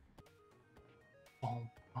moment.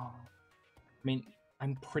 I mean,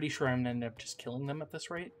 I'm pretty sure I'm gonna end up just killing them at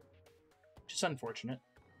this rate. Which is unfortunate,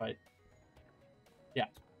 but yeah.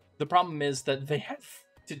 The problem is that they have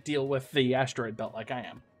to deal with the asteroid belt like I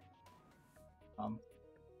am.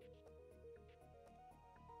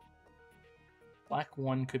 Black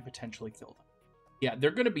 1 could potentially kill them. Yeah,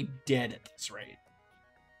 they're gonna be dead at this rate.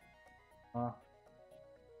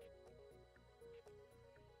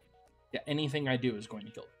 Yeah, anything I do is going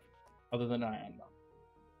to kill them, other than ion bomb.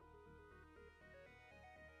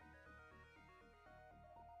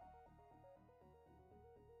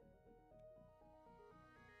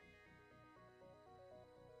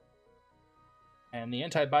 And the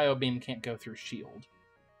anti-bio beam can't go through shield.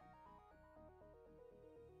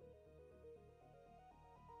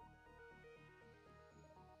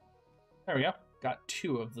 There we go. Got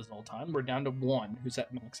 2 of the Zoltan. We're down to 1 who's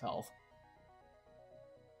at max health.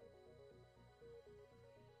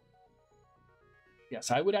 Yes,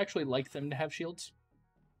 I would actually like them to have shields.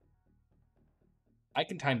 I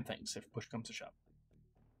can time things if push comes to shove.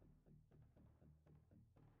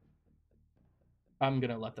 I'm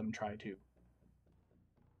going to let them try to.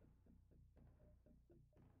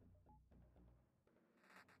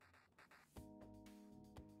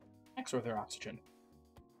 Max or their oxygen.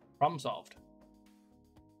 Problem solved.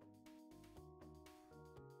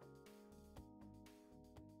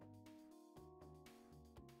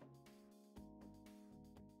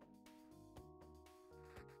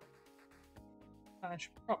 I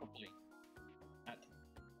should probably add.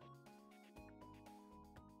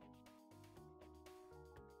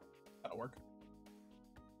 That'll work.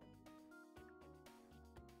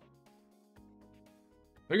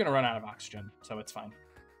 They're going to run out of oxygen, so it's fine.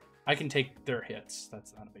 I can take their hits.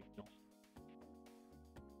 That's not a big deal.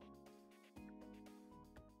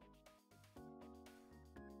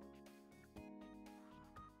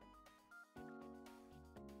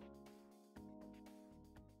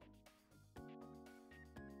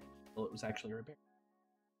 Well, it was actually repaired.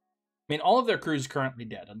 I mean, all of their crew is currently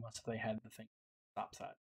dead, unless they had the thing that stops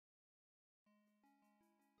that.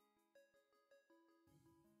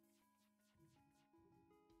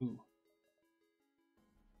 Ooh.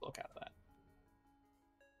 Look at that.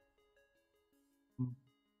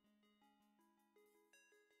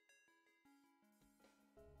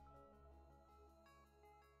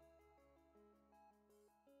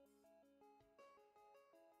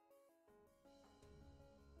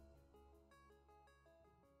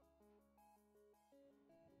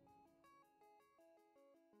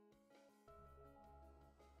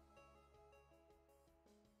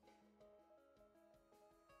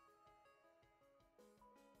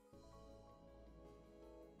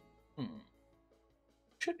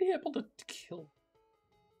 Should be able to kill.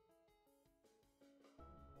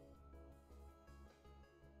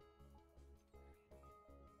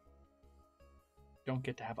 Don't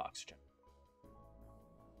get to have oxygen.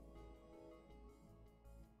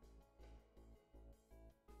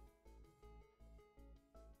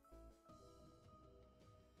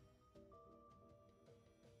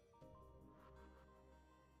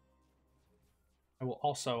 I will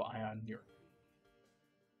also ion your.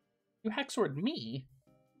 You hacksword me?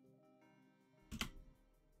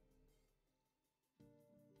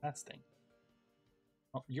 That's thing.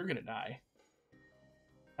 Well, you're gonna die.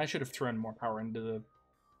 I should have thrown more power into the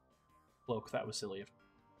cloak. That was silly.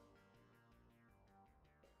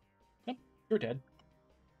 Yep, you're dead.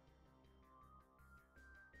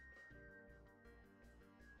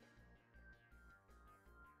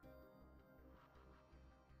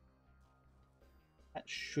 That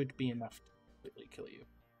should be enough to completely kill you.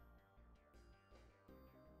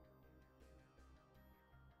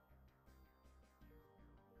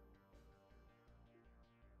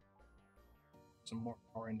 Some more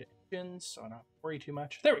power into engines, so not worry too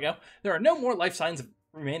much. There we go. There are no more life signs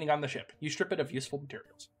remaining on the ship. You strip it of useful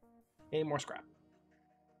materials. Hey, more scrap.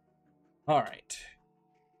 Alright.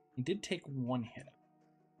 I did take 1 hit.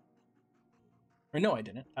 Or no, I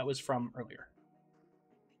didn't. That was from earlier.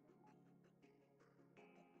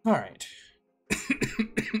 Alright.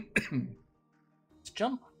 Let's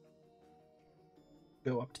jump.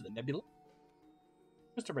 Go up to the nebula.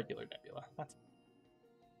 Just a regular nebula. That's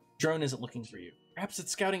drone isn't looking for you. Perhaps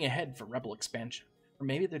it's scouting ahead for rebel expansion. Or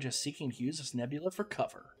maybe they're just seeking to use this nebula for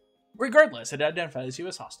cover. Regardless, it identifies you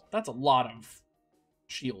as hostile. That's a lot of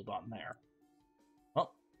shield on there.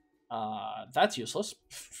 Well, that's useless.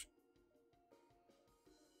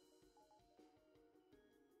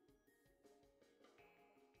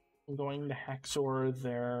 I'm going to Haxor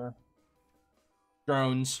their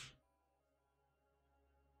drones.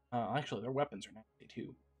 Actually, their weapons are nasty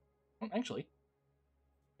too. Oh, actually,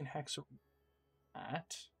 I can Haxor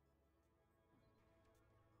that.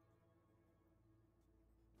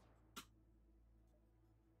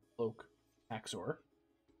 Cloak, Haxor.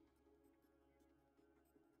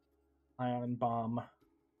 Ion bomb.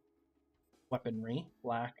 Weaponry,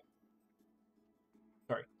 black.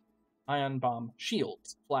 Sorry. Ion bomb,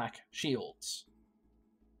 shields, black shields.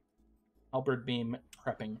 Halberd beam,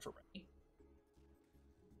 prepping for ready.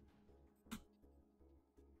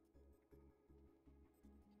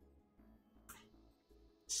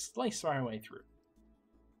 Slice my way through.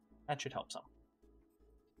 That should help some.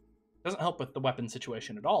 Doesn't help with the weapon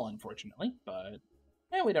situation at all, unfortunately, but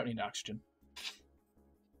yeah, we don't need oxygen.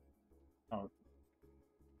 Oh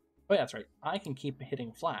yeah, that's right. I can keep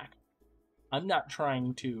hitting flak. I'm not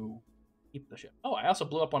trying to keep the ship. Oh, I also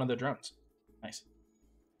blew up one of the drones. Nice.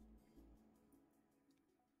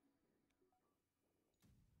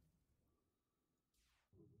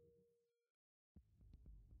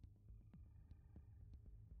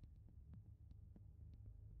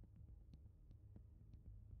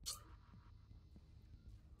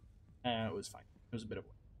 It was fine. It was a bit of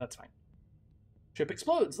work. That's fine. Ship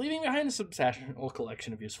explodes, leaving behind a substantial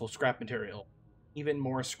collection of useful scrap material. Even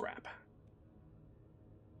more scrap.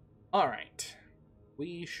 Alright.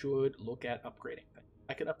 We should look at upgrading things.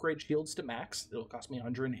 I can upgrade shields to max. It'll cost me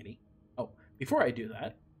 180. Oh, before I do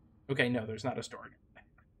that... Okay, no, there's not a storage.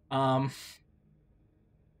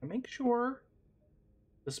 Make sure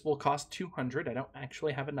this will cost 200. I don't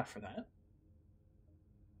actually have enough for that.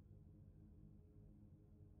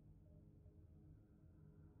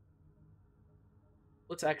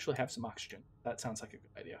 Let's actually have some oxygen. That sounds like a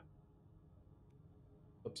good idea.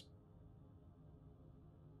 Oops.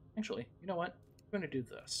 Actually, you know what? I'm going to do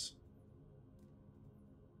this.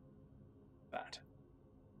 That.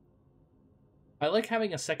 I like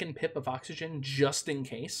having a second pip of oxygen just in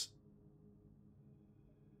case.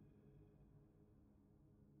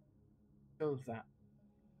 Go that.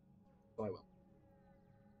 So I will.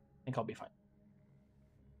 I think I'll be fine.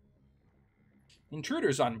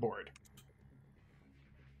 Intruders on board.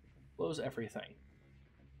 Blows everything.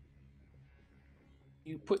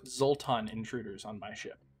 You put Zoltan intruders on my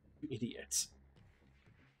ship. You idiots.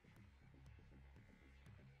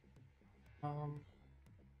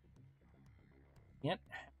 Can't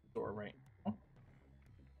door right now.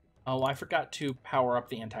 Oh, I forgot to power up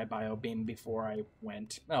the anti-bio beam before I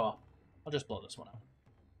went. Oh well, I'll just blow this one up.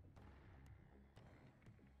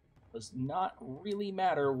 Does not really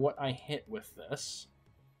matter what I hit with this.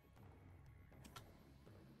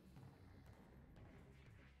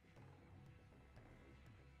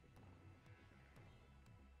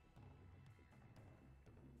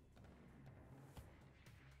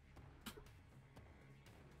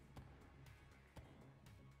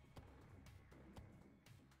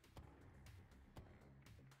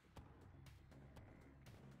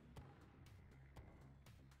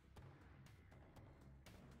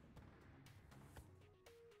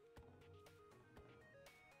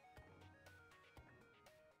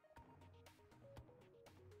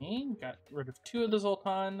 Okay, got rid of 2 of the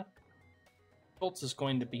Zoltan. Schultz is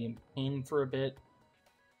going to be in pain for a bit.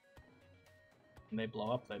 When they blow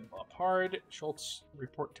up hard. Schultz,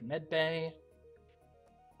 report to medbay.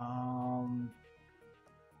 Go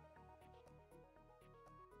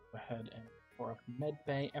ahead and power up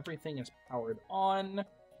medbay. Everything is powered on.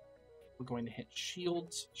 We're going to hit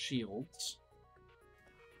shields. Shields.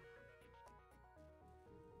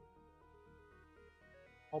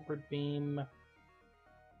 Halberd beam.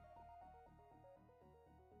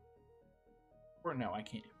 Or no, I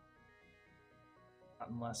can't. Not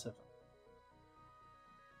unless if...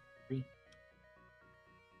 3.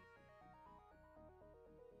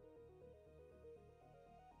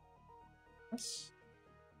 Yes.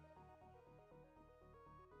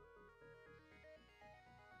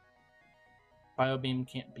 Biobeam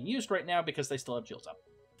can't be used right now because they still have shields up.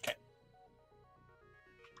 Okay.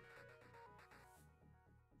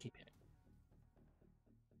 Keep hitting.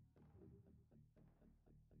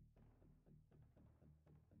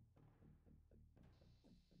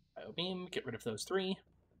 Biobeam, get rid of those 3.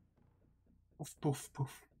 Poof, poof,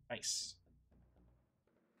 poof. Nice.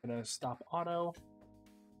 Gonna stop auto.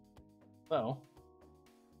 So.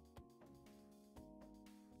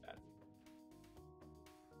 Bad.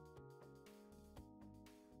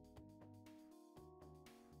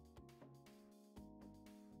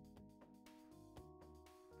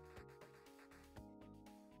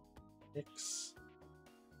 Six.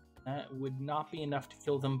 That would not be enough to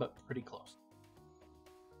kill them, but pretty close.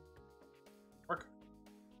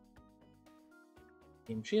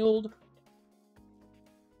 Beam shield.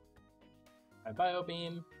 My bio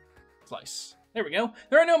beam. Slice. There we go.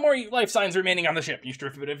 There are no more life signs remaining on the ship. You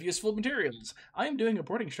strip it of useful materials. I am doing a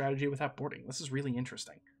boarding strategy without boarding. This is really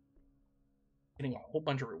interesting. Getting a whole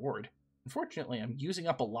bunch of reward. Unfortunately, I'm using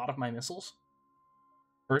up a lot of my missiles.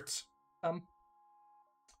 Hurts some.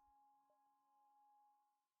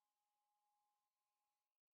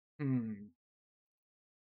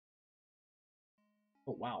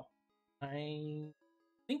 Oh, wow. I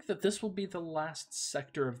think that this will be the last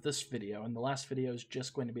sector of this video, and the last video is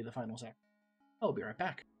just going to be the final sector. I'll be right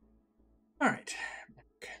back. Alright.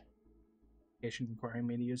 Patient requiring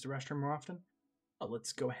me to use the restroom more often. Oh,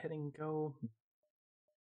 let's go ahead and go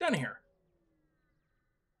down here.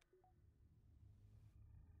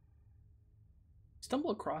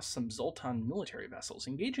 Stumble across some Zoltan military vessels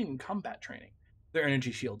engaging in combat training. Their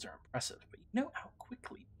energy shields are impressive, but you know how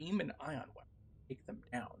quickly beam and ion weapons take them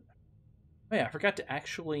down. Oh yeah, I forgot to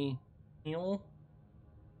actually heal.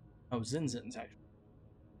 Oh, Zinzin's actually.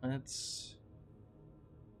 Let's...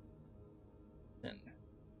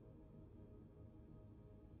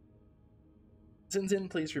 Zinzin,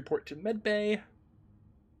 please report to medbay.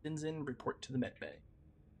 Zinzin, report to the medbay.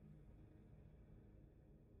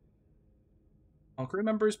 All crew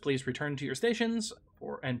members, please return to your stations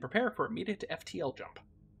and prepare for immediate FTL jump.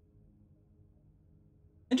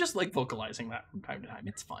 And just like vocalizing that from time to time,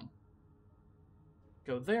 it's fun.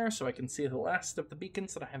 Go there so I can see the last of the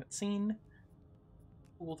beacons that I haven't seen.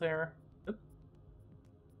 Cool there. Oop.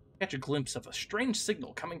 Catch a glimpse of a strange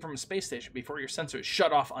signal coming from a space station before your sensors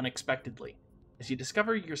shut off unexpectedly. As you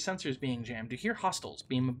discover your sensors being jammed, you hear hostiles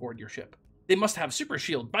beam aboard your ship. They must have super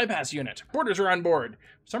shield bypass unit. Boarders are on board.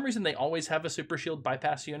 For some reason, they always have a super shield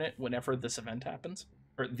bypass unit whenever this event happens,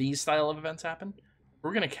 or these style of events happen.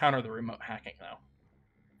 We're going to counter the remote hacking, though.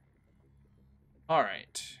 All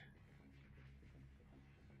right.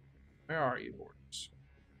 Where are you, boarders?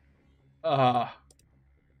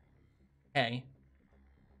 Hey.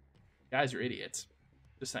 Guys are idiots.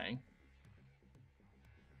 Just saying.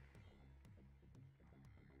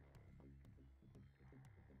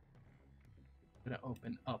 I'm going to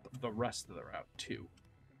open up the rest of the route, too.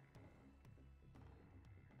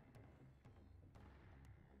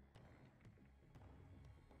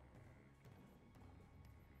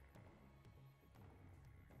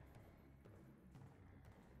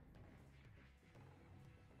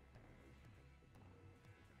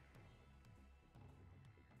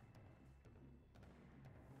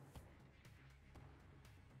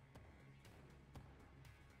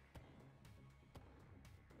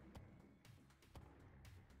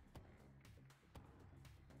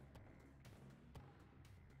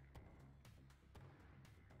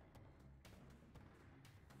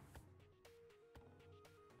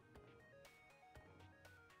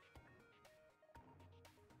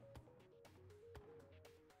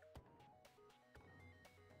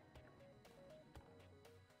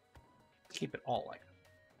 Keep it all like that.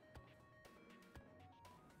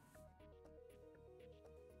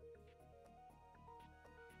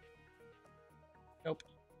 Nope.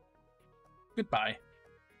 Goodbye.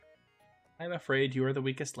 I'm afraid you are the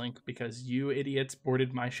weakest link because you idiots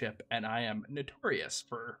boarded my ship, and I am notorious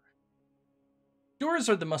for... Doors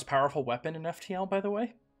are the most powerful weapon in FTL, by the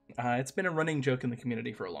way. It's been a running joke in the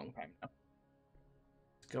community for a long time now.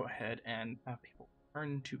 Let's go ahead and have people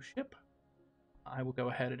return to ship. I will go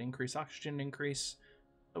ahead and increase oxygen increase,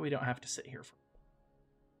 so we don't have to sit here for...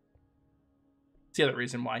 It's the other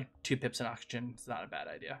reason why 2 pips in oxygen is not a bad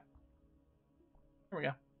idea. There we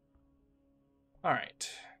go. Alright.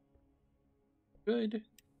 Good.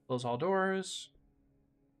 Close all doors.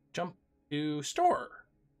 Jump to store.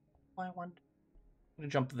 I want... I'm going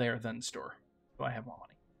to jump there, then store. So I have more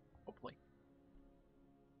money. Hopefully.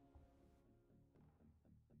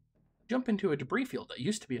 Jump into a debris field that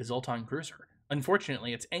used to be a Zoltan cruiser.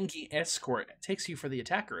 Unfortunately, its Engy escort takes you for the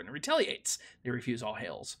attacker and retaliates. They refuse all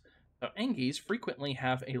hails. So Engys frequently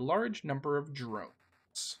have a large number of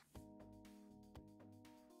drones.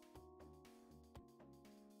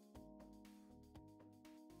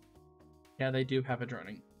 Yeah, they do have a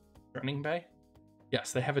droning bay.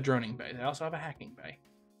 Yes, they have a droning bay. They also have a hacking bay.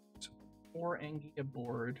 So 4 Engy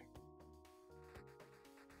aboard.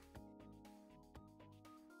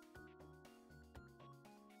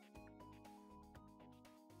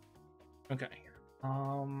 Okay.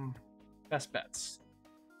 Best bets.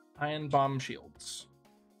 Ion bomb shields.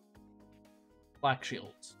 Black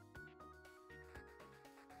shields.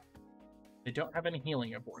 They don't have any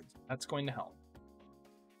healing aboard. That's going to help.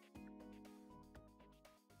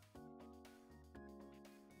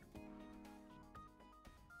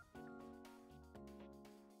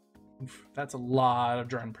 Oof, that's a lot of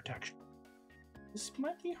drone protection. This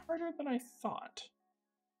might be harder than I thought.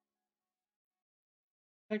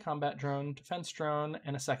 A combat drone, defense drone,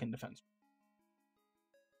 and a second defense.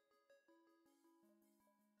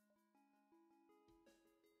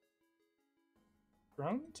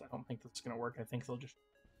 Drones? I don't think that's going to work. I think they'll just...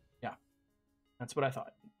 Yeah, that's what I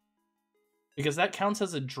thought. Because that counts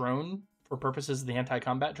as a drone for purposes of the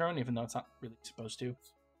anti-combat drone, even though it's not really supposed to.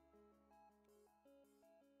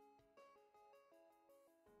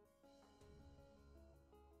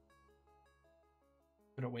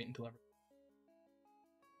 I'm going to wait until everything.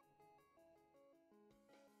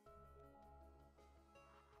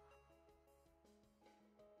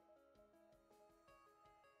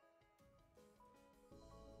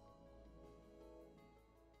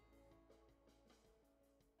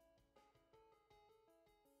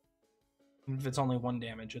 If it's only 1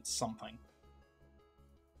 damage, it's something.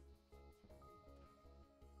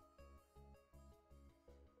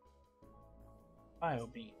 Bio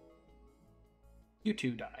beam. You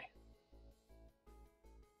two die.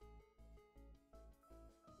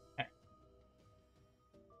 Okay.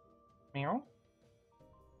 Meow.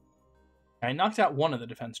 I knocked out one of the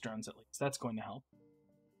defense drones at least. That's going to help.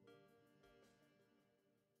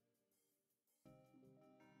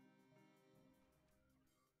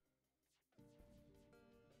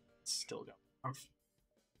 Still going.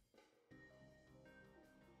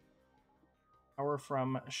 Power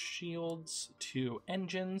from shields to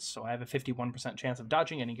engines, so I have a 51% chance of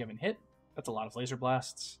dodging any given hit. That's a lot of laser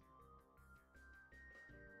blasts.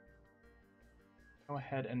 Go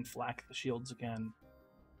ahead and flak the shields again.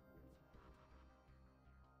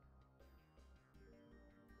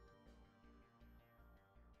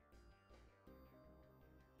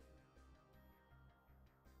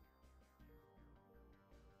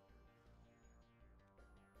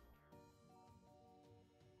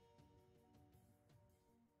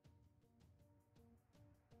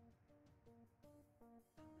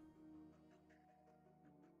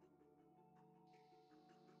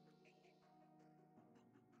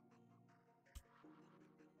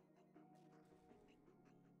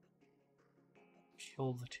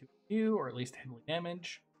 Kill the 2 of you, or at least heavily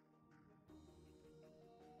damage.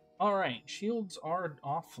 Alright, shields are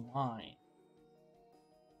offline.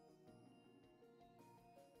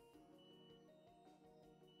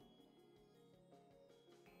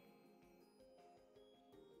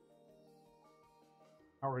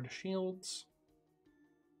 Power to shields.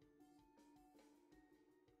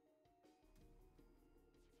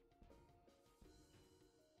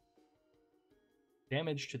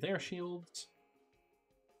 Damage to their shields.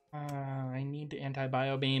 I need to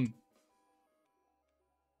anti-bio beam.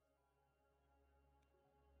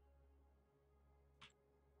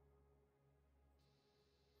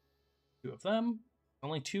 Two of them.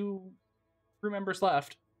 Only 2 crew members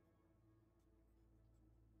left.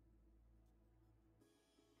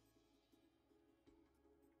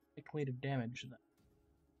 Take weight of damage then.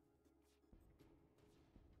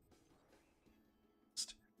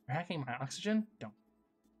 You're hacking my oxygen? Don't.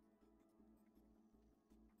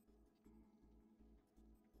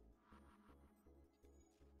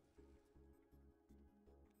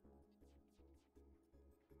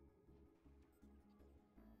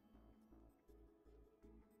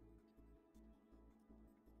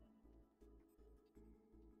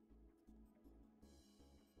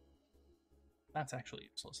 That's actually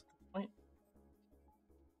useless at this point.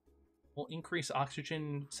 We'll increase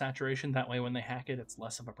oxygen saturation, that way when they hack it, it's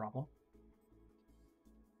less of a problem.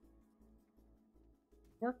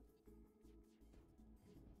 Work.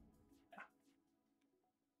 Yeah.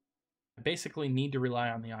 I basically need to rely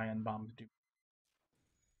on the ion bomb to do.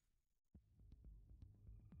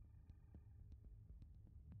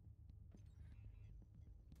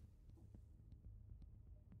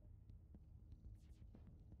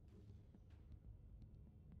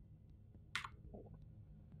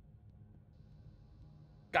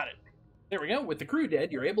 Got it. There we go. With the crew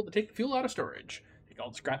dead, you're able to take the fuel out of storage. Take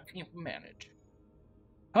all the scrap you can manage.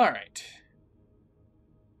 Alright.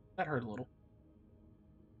 That hurt a little.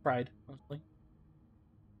 Pride, mostly.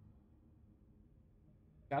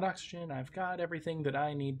 Got oxygen. I've got everything that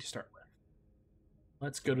I need to start with.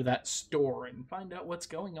 Let's go to that store and find out what's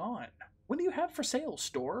going on. What do you have for sale,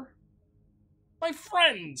 store? My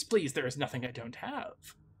friends! Please, there is nothing I don't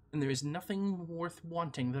have. And there is nothing worth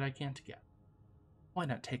wanting that I can't get. Why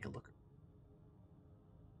not take a look?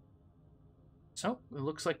 So, it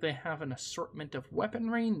looks like they have an assortment of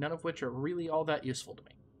weaponry, none of which are really all that useful to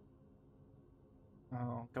me.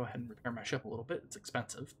 I'll go ahead and repair my ship a little bit. It's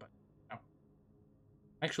expensive, but no.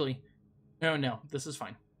 Actually, no, this is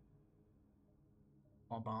fine.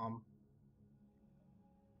 Small bomb.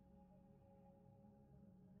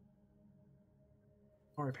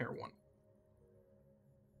 I'll repair one.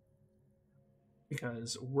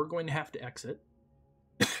 Because we're going to have to exit.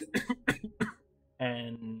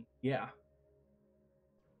 And yeah.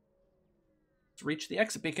 Let's reach the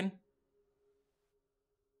exit beacon.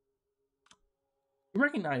 You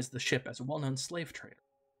recognize the ship as a well-known slave trader.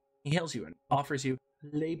 He hails you and offers you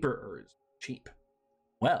laborers cheap.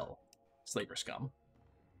 Well, slaver scum.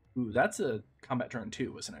 Ooh, that's a combat turn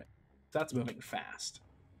too, isn't it? That's moving fast.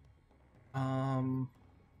 Cloning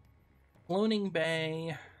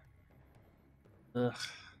Bay. Ugh.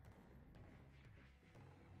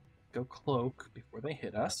 Go cloak before they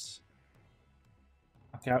hit us.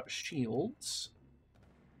 Knock out shields.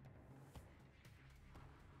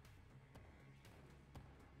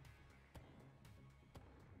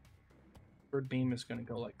 Third beam is going to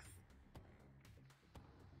go like...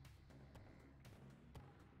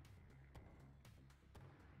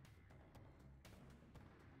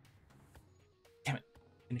 Damn it.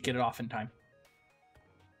 Didn't get it off in time.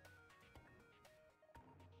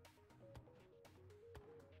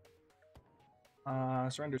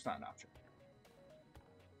 Surrender's not an option.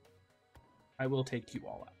 I will take you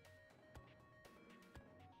all out.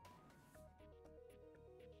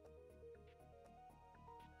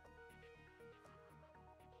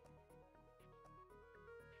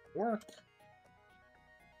 Work.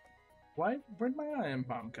 Why? Where'd my ion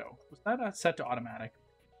bomb go? Was that set to automatic?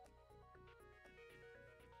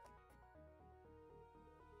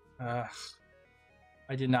 I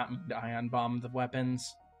did not mean to ion bomb the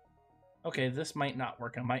weapons. Okay, this might not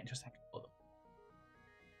work. I might just have to blow them.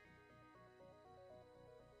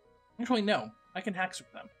 Actually, no. I can hack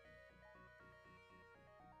them.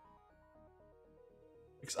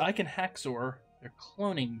 Because I can hacksaw their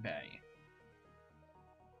cloning bay.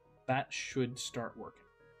 That should start working.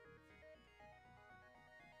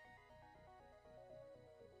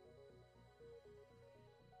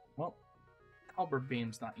 Well, halberd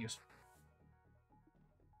beam's not useful.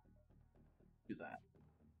 Do that.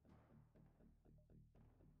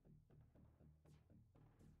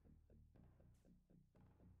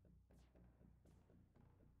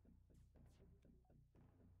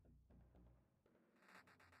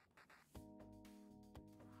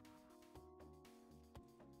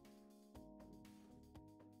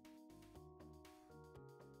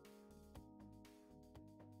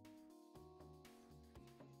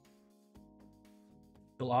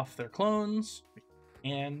 Kill off their clones,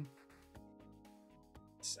 and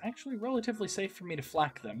it's actually relatively safe for me to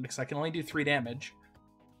flak them because I can only do 3 damage.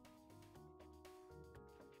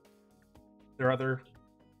 Their other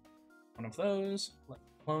one of those. Let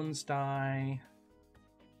the clones die.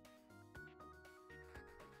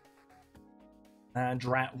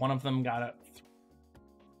 Drat, one of them got a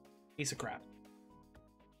piece of crap.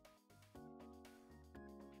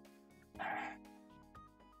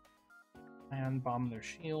 And bomb their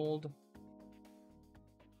shield.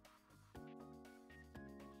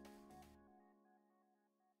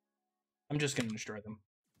 I'm just going to destroy them.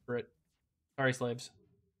 For it. Sorry, slaves.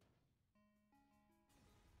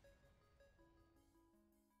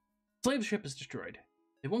 Slave ship is destroyed.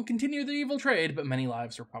 They won't continue their evil trade, but many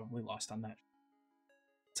lives are probably lost on that.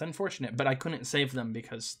 It's unfortunate, but I couldn't save them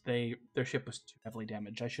because their ship was too heavily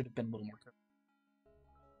damaged. I should have been a little more careful.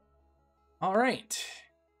 All right.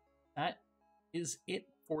 That is it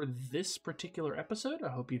for this particular episode. I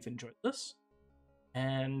hope you've enjoyed this.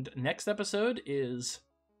 And next episode is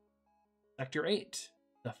Sector 8,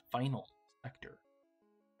 the final sector.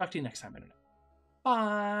 Talk to you next time, Internet.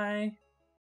 Bye!